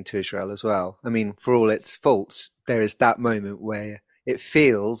getting to Israel as well. I mean, for all its faults, there is that moment where it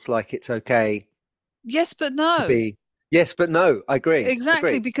feels like it's okay Yes, but to no. be. Yes, but no. Agreed. Exactly,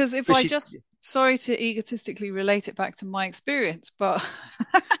 Agreed. because if But I she, just, sorry to egotistically relate it back to my experience, but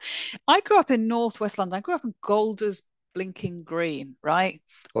I grew up in Northwest London. I grew up in Golders Blinking Green, right?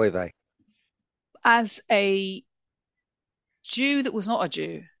 oy vey. As a Jew that was not a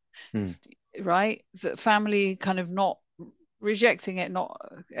Jew, Hmm. right? The family kind of not rejecting it, not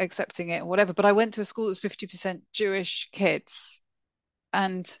accepting it, or whatever. But I went to a school that was 50% Jewish kids.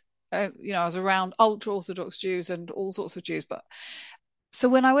 And, I was around ultra Orthodox Jews and all sorts of Jews. But so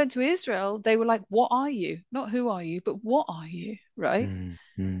when I went to Israel, they were like, what are you? Not who are you, but what are you? Right? Hmm.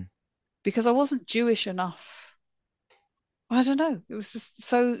 Hmm. Because I wasn't Jewish enough. I don't know. It was just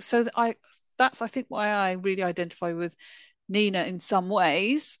so that that's I think why I really identify with Nina in some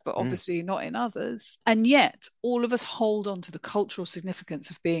ways, but Hmm. obviously not in others. And yet all of us hold on to the cultural significance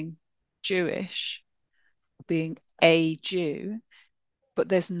of being Jewish, being a Jew, but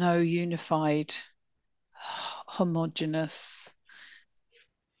there's no unified, homogenous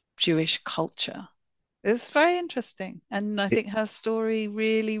Jewish culture. It's very interesting. And I It, think her story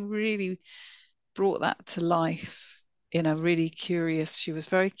really, really brought that to life in a really curious, she was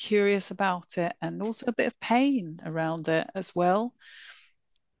very curious about it and also a bit of pain around it as well.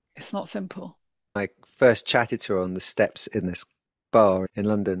 It's not simple. I first chatted to her on the steps in this bar in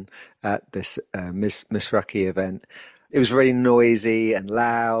London at this Miss Rucky event. It was very noisy and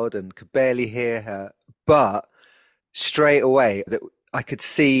loud and could barely hear her, but straight away that I could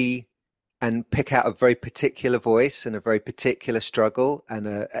see and pick out a very particular voice and a very particular struggle and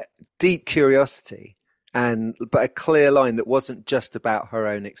a deep curiosity and but a clear line that wasn't just about her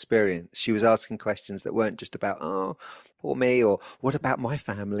own experience. She was asking questions that weren't just about, oh, poor me, or what about my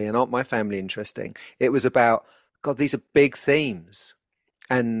family and aren't my family interesting? It was about, God, these are big themes.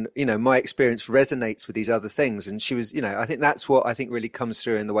 And, my experience resonates with these other things. And she was, I think that's what I think really comes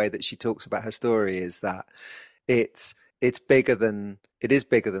through in the way that she talks about her story is that it's it is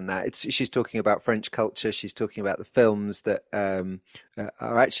bigger than that. She's talking about French culture. She's talking about the films that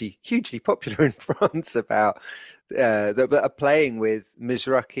are actually hugely popular in France about that are playing with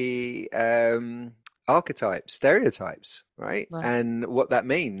Mizrahi archetypes, stereotypes, right? Right. And what that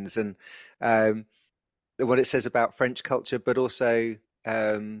means and um, what it says about French culture, but also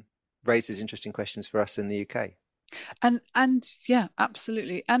raises interesting questions for us in the UK. And yeah,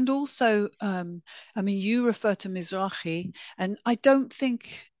 absolutely. And also, I mean, you refer to Mizrahi, and I don't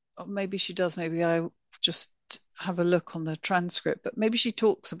think, or maybe she does, maybe I just have a look on the transcript, but maybe she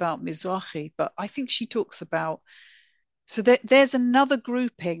talks about Mizrahi, but I think she talks about, so there's another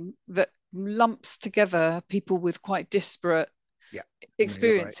grouping that lumps together people with quite disparate Yeah, no,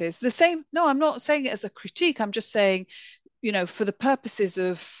 you're right. experiences. The same, no, I'm not saying it as a critique. I'm just saying for the purposes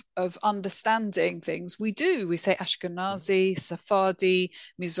of understanding things, we say Ashkenazi, Sephardi,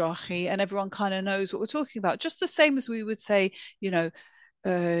 Mizrahi, and everyone kind of knows what we're talking about. Just the same as we would say,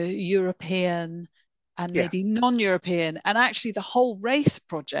 European and Yeah. maybe non-European. And actually, the whole race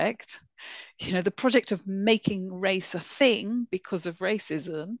project, the project of making race a thing because of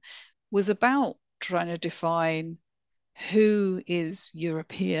racism, was about trying to define who is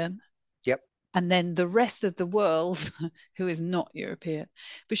European Yep. and then the rest of the world who is not European.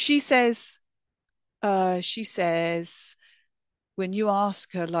 But she says, when you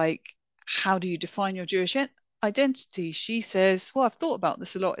ask her, like, how do you define your Jewish identity? She says, well, I've thought about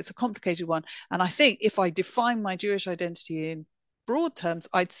this a lot. It's a complicated one. And I think if I define my Jewish identity in broad terms,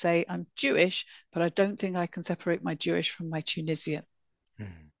 I'd say I'm Jewish, but I don't think I can separate my Jewish from my Tunisian.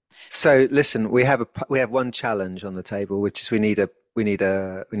 So listen, we have one challenge on the table, which is we need a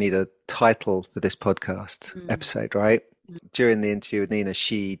title for this podcast Mm. episode, right? During the interview with Nina,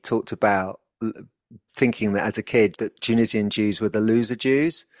 she talked about thinking that as a kid that Tunisian Jews were the loser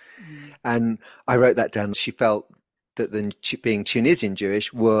Jews, Mm. and I wrote that down. She felt that being Tunisian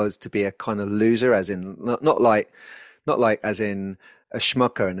Jewish was to be a kind of loser, as in not like as in a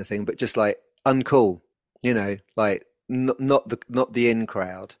schmuck or anything, but just like uncool, like not the in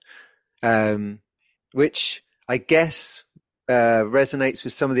crowd, which I guess resonates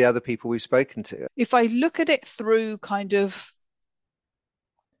with some of the other people we've spoken to. If I look at it through kind of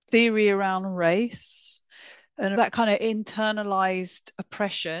theory around race and that kind of internalized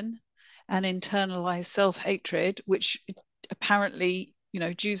oppression and internalized self-hatred, which apparently,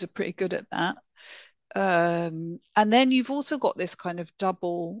 Jews are pretty good at that. And then you've also got this kind of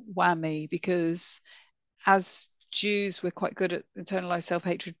double whammy because as Jews, we're quite good at internalized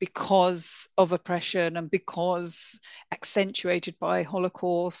self-hatred because of oppression and because accentuated by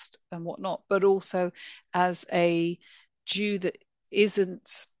Holocaust and whatnot, but also as a Jew that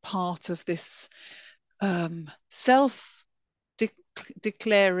isn't part of this self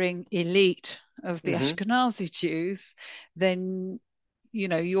declaring elite of the Hmm. Ashkenazi Jews, then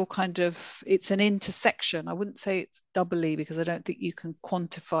you're kind of, it's an intersection. I wouldn't say it's doubly because I don't think you can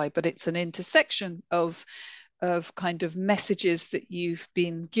quantify, but it's an intersection of kind of messages that you've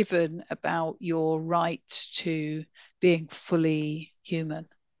been given about your right to being fully human.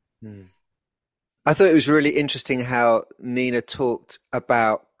 Mm. I thought it was really interesting how Nina talked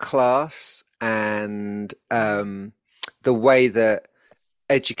about class and the way that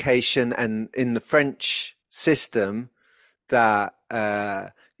education and in the French system that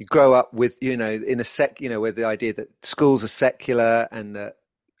you grow up with, in a with the idea that schools are secular and that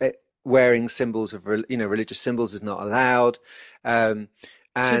wearing symbols of, religious symbols is not allowed. Um,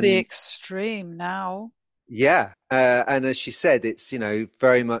 To the and extreme now. yeah, and as she said, it's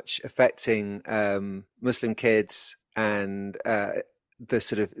very much affecting Muslim kids and the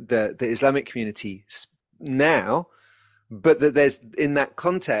sort of the Islamic community now, but that there's in that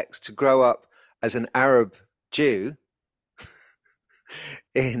context to grow up as an Arab Jew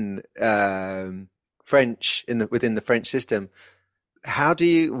in French within the French system.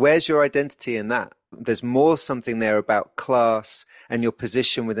 Where's your identity in that? There's more something there about class and your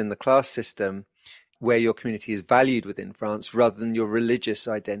position within the class system where your community is valued within France rather than your religious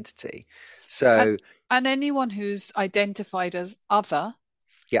identity. And, So, and anyone who's identified as other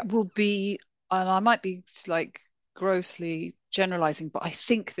yeah, will be, and I might be like grossly generalizing, but I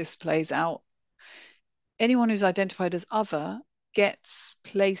think this plays out. Anyone who's identified as other gets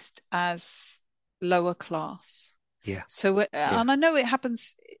placed as lower class. yeah, So, yeah, and I know it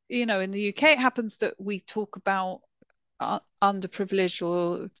happens, in the UK, it happens that we talk about underprivileged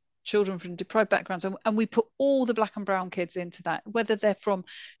or children from deprived backgrounds, and we put all the black and brown kids into that, whether they're from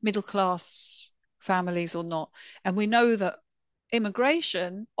middle class families or not. And we know that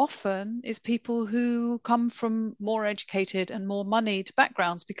immigration often is people who come from more educated and more moneyed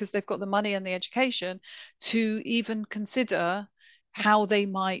backgrounds because they've got the money and the education to even consider how they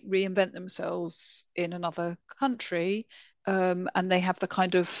might reinvent themselves in another country. And they have the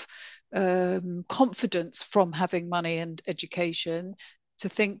kind of confidence from having money and education to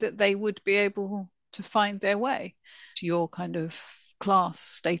think that they would be able to find their way. Your kind of class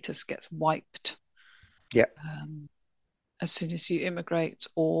status gets wiped yeah. um, as soon as you immigrate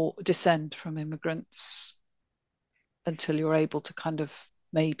or descend from immigrants until you're able to kind of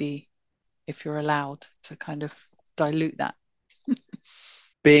maybe, if you're allowed to kind of dilute that.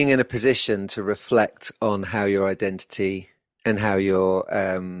 Being in a position to reflect on how your identity and how your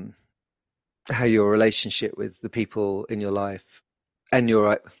relationship with the people in your life and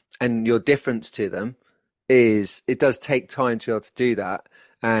your difference to them it does take time to be able to do that.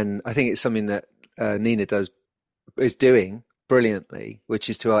 And I think it's something that Nina is doing brilliantly, which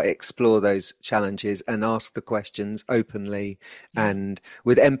is to explore those challenges and ask the questions openly and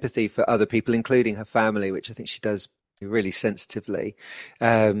with empathy for other people, including her family, which I think she does really sensitively.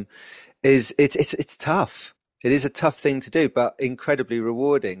 It's tough. It is a tough thing to do, but incredibly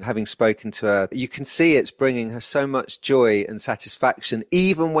rewarding. Having spoken to her, you can see it's bringing her so much joy and satisfaction,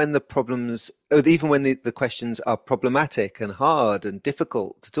 even when the questions are problematic and hard and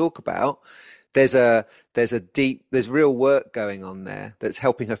difficult to talk about. There's real work going on there that's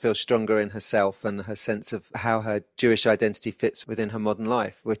helping her feel stronger in herself and her sense of how her Jewish identity fits within her modern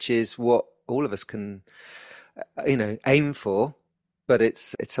life, which is what all of us can, aim for. But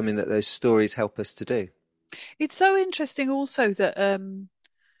it's something that those stories help us to do. It's so interesting also that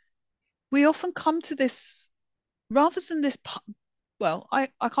we often come to this rather than this. Well, I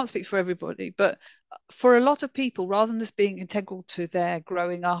can't speak for everybody, but for a lot of people, rather than this being integral to their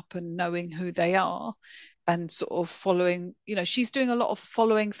growing up and knowing who they are and sort of following, she's doing a lot of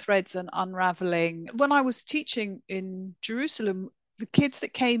following threads and unraveling. When I was teaching in Jerusalem, the kids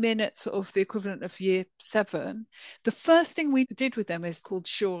that came in at sort of the equivalent of year 7, the first thing we did with them is called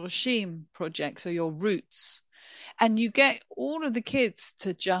Shorashim project, so your roots. And you get all of the kids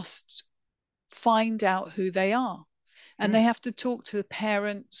to just find out who they are. And they have to talk to the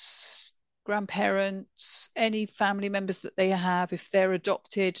parents, grandparents, any family members that they have. If they're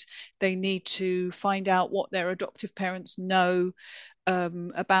adopted, they need to find out what their adoptive parents know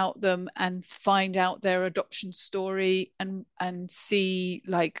about them and find out their adoption story and see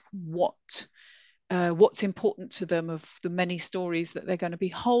like what's important to them of the many stories that they're going to be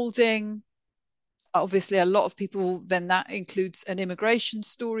holding. obviously a lot of people, then that includes an immigration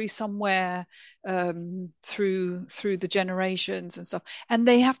story somewhere through the generations and stuff, and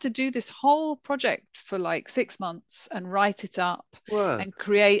they have to do this whole project for like 6 months and write it up. Wow. And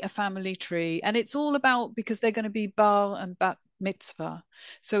create a family tree, and it's all about, because they're going to be bar and bat mitzvah,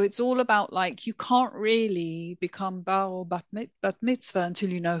 so it's all about, like, you can't really become bar or bat mitzvah until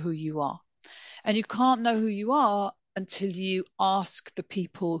you know who you are, and you can't know who you are until you ask the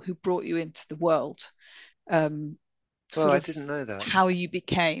people who brought you into the world. I didn't know that. How you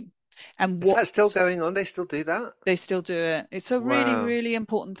became. And is that still going on? They still do that? They still do it. It's a really, really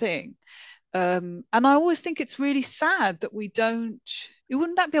important thing. And I always think it's really sad that we don't.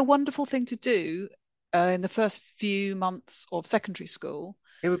 Wouldn't that be a wonderful thing to do in the first few months of secondary school?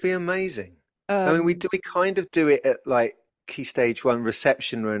 It would be amazing. I mean, we kind of do it at like Key Stage 1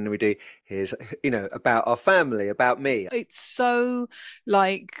 reception when we do, here's, about our family, about me. It's so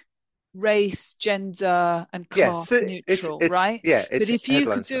like race, gender and class neutral, right? Yeah. But if you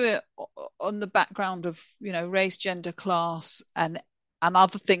could do it on the background of, race, gender, class and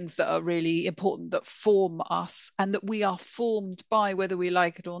other things that are really important that form us, and that we are formed by whether we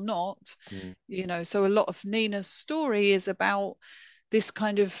like it or not, so a lot of Nina's story is about this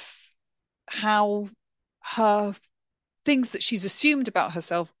kind of how her things that she's assumed about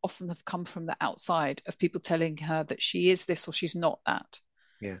herself often have come from the outside, of people telling her that she is this or she's not that.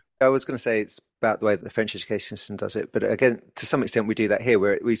 Yeah, I was going to say it's about the way that the French education system does it, but again, to some extent, we do that here,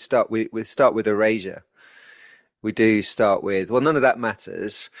 where we start with erasure. We do start with, well, none of that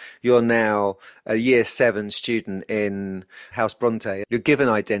matters. You're now a year 7 student in House Bronte. You're given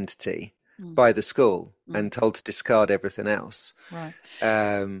identity by the school and told to discard everything else. Right.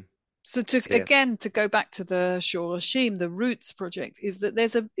 So to go back to the Shorashim, the Roots project, is that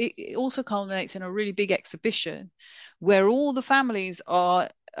it also culminates in a really big exhibition where all the families are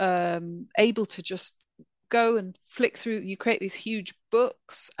able to just go and flick through. You create these huge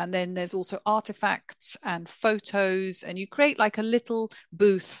books, and then there's also artifacts and photos, and you create like a little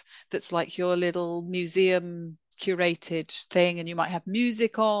booth that's like your little museum curated thing, and you might have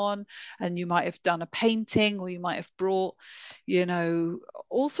music on, and you might have done a painting, or you might have brought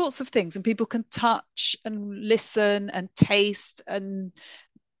all sorts of things, and people can touch and listen and taste and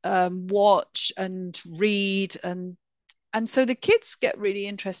watch and read, and so the kids get really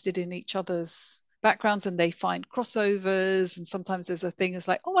interested in each other's backgrounds, and they find crossovers, and sometimes there's a thing that's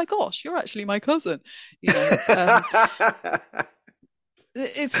like, oh my gosh, you're actually my cousin.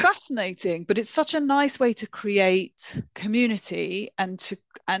 It's fascinating, but it's such a nice way to create community and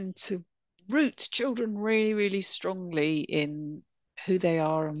to root children really, really strongly in who they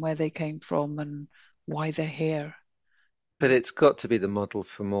are and where they came from and why they're here. But it's got to be the model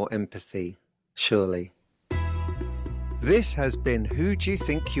for more empathy, surely. This has been Who Do You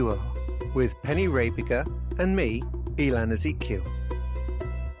Think You Are? With Penny Rabiger and me, Ilan Ezekiel.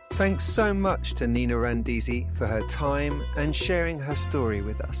 Thanks so much to Nina Randisi for her time and sharing her story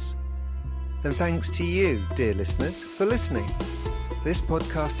with us. And thanks to you, dear listeners, for listening. This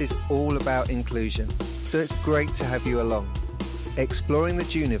podcast is all about inclusion, so it's great to have you along, exploring the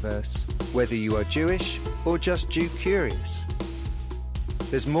Jewniverse, whether you are Jewish or just Jew curious.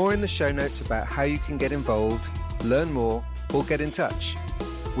 There's more in the show notes about how you can get involved, learn more, or get in touch.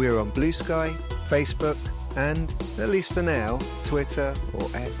 We're on Blue Sky, Facebook, and, at least for now, Twitter or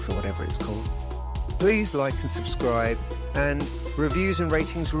X or whatever it's called. Please like and subscribe, and reviews and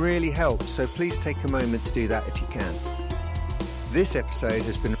ratings really help, so please take a moment to do that if you can. This episode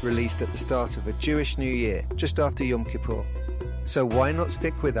has been released at the start of a Jewish New Year, just after Yom Kippur. So why not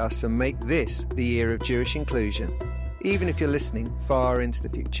stick with us and make this the year of Jewish inclusion, even if you're listening far into the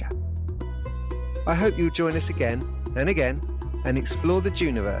future. I hope you'll join us again and explore the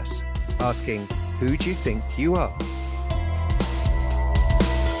Jewniverse, asking, who do you think you are?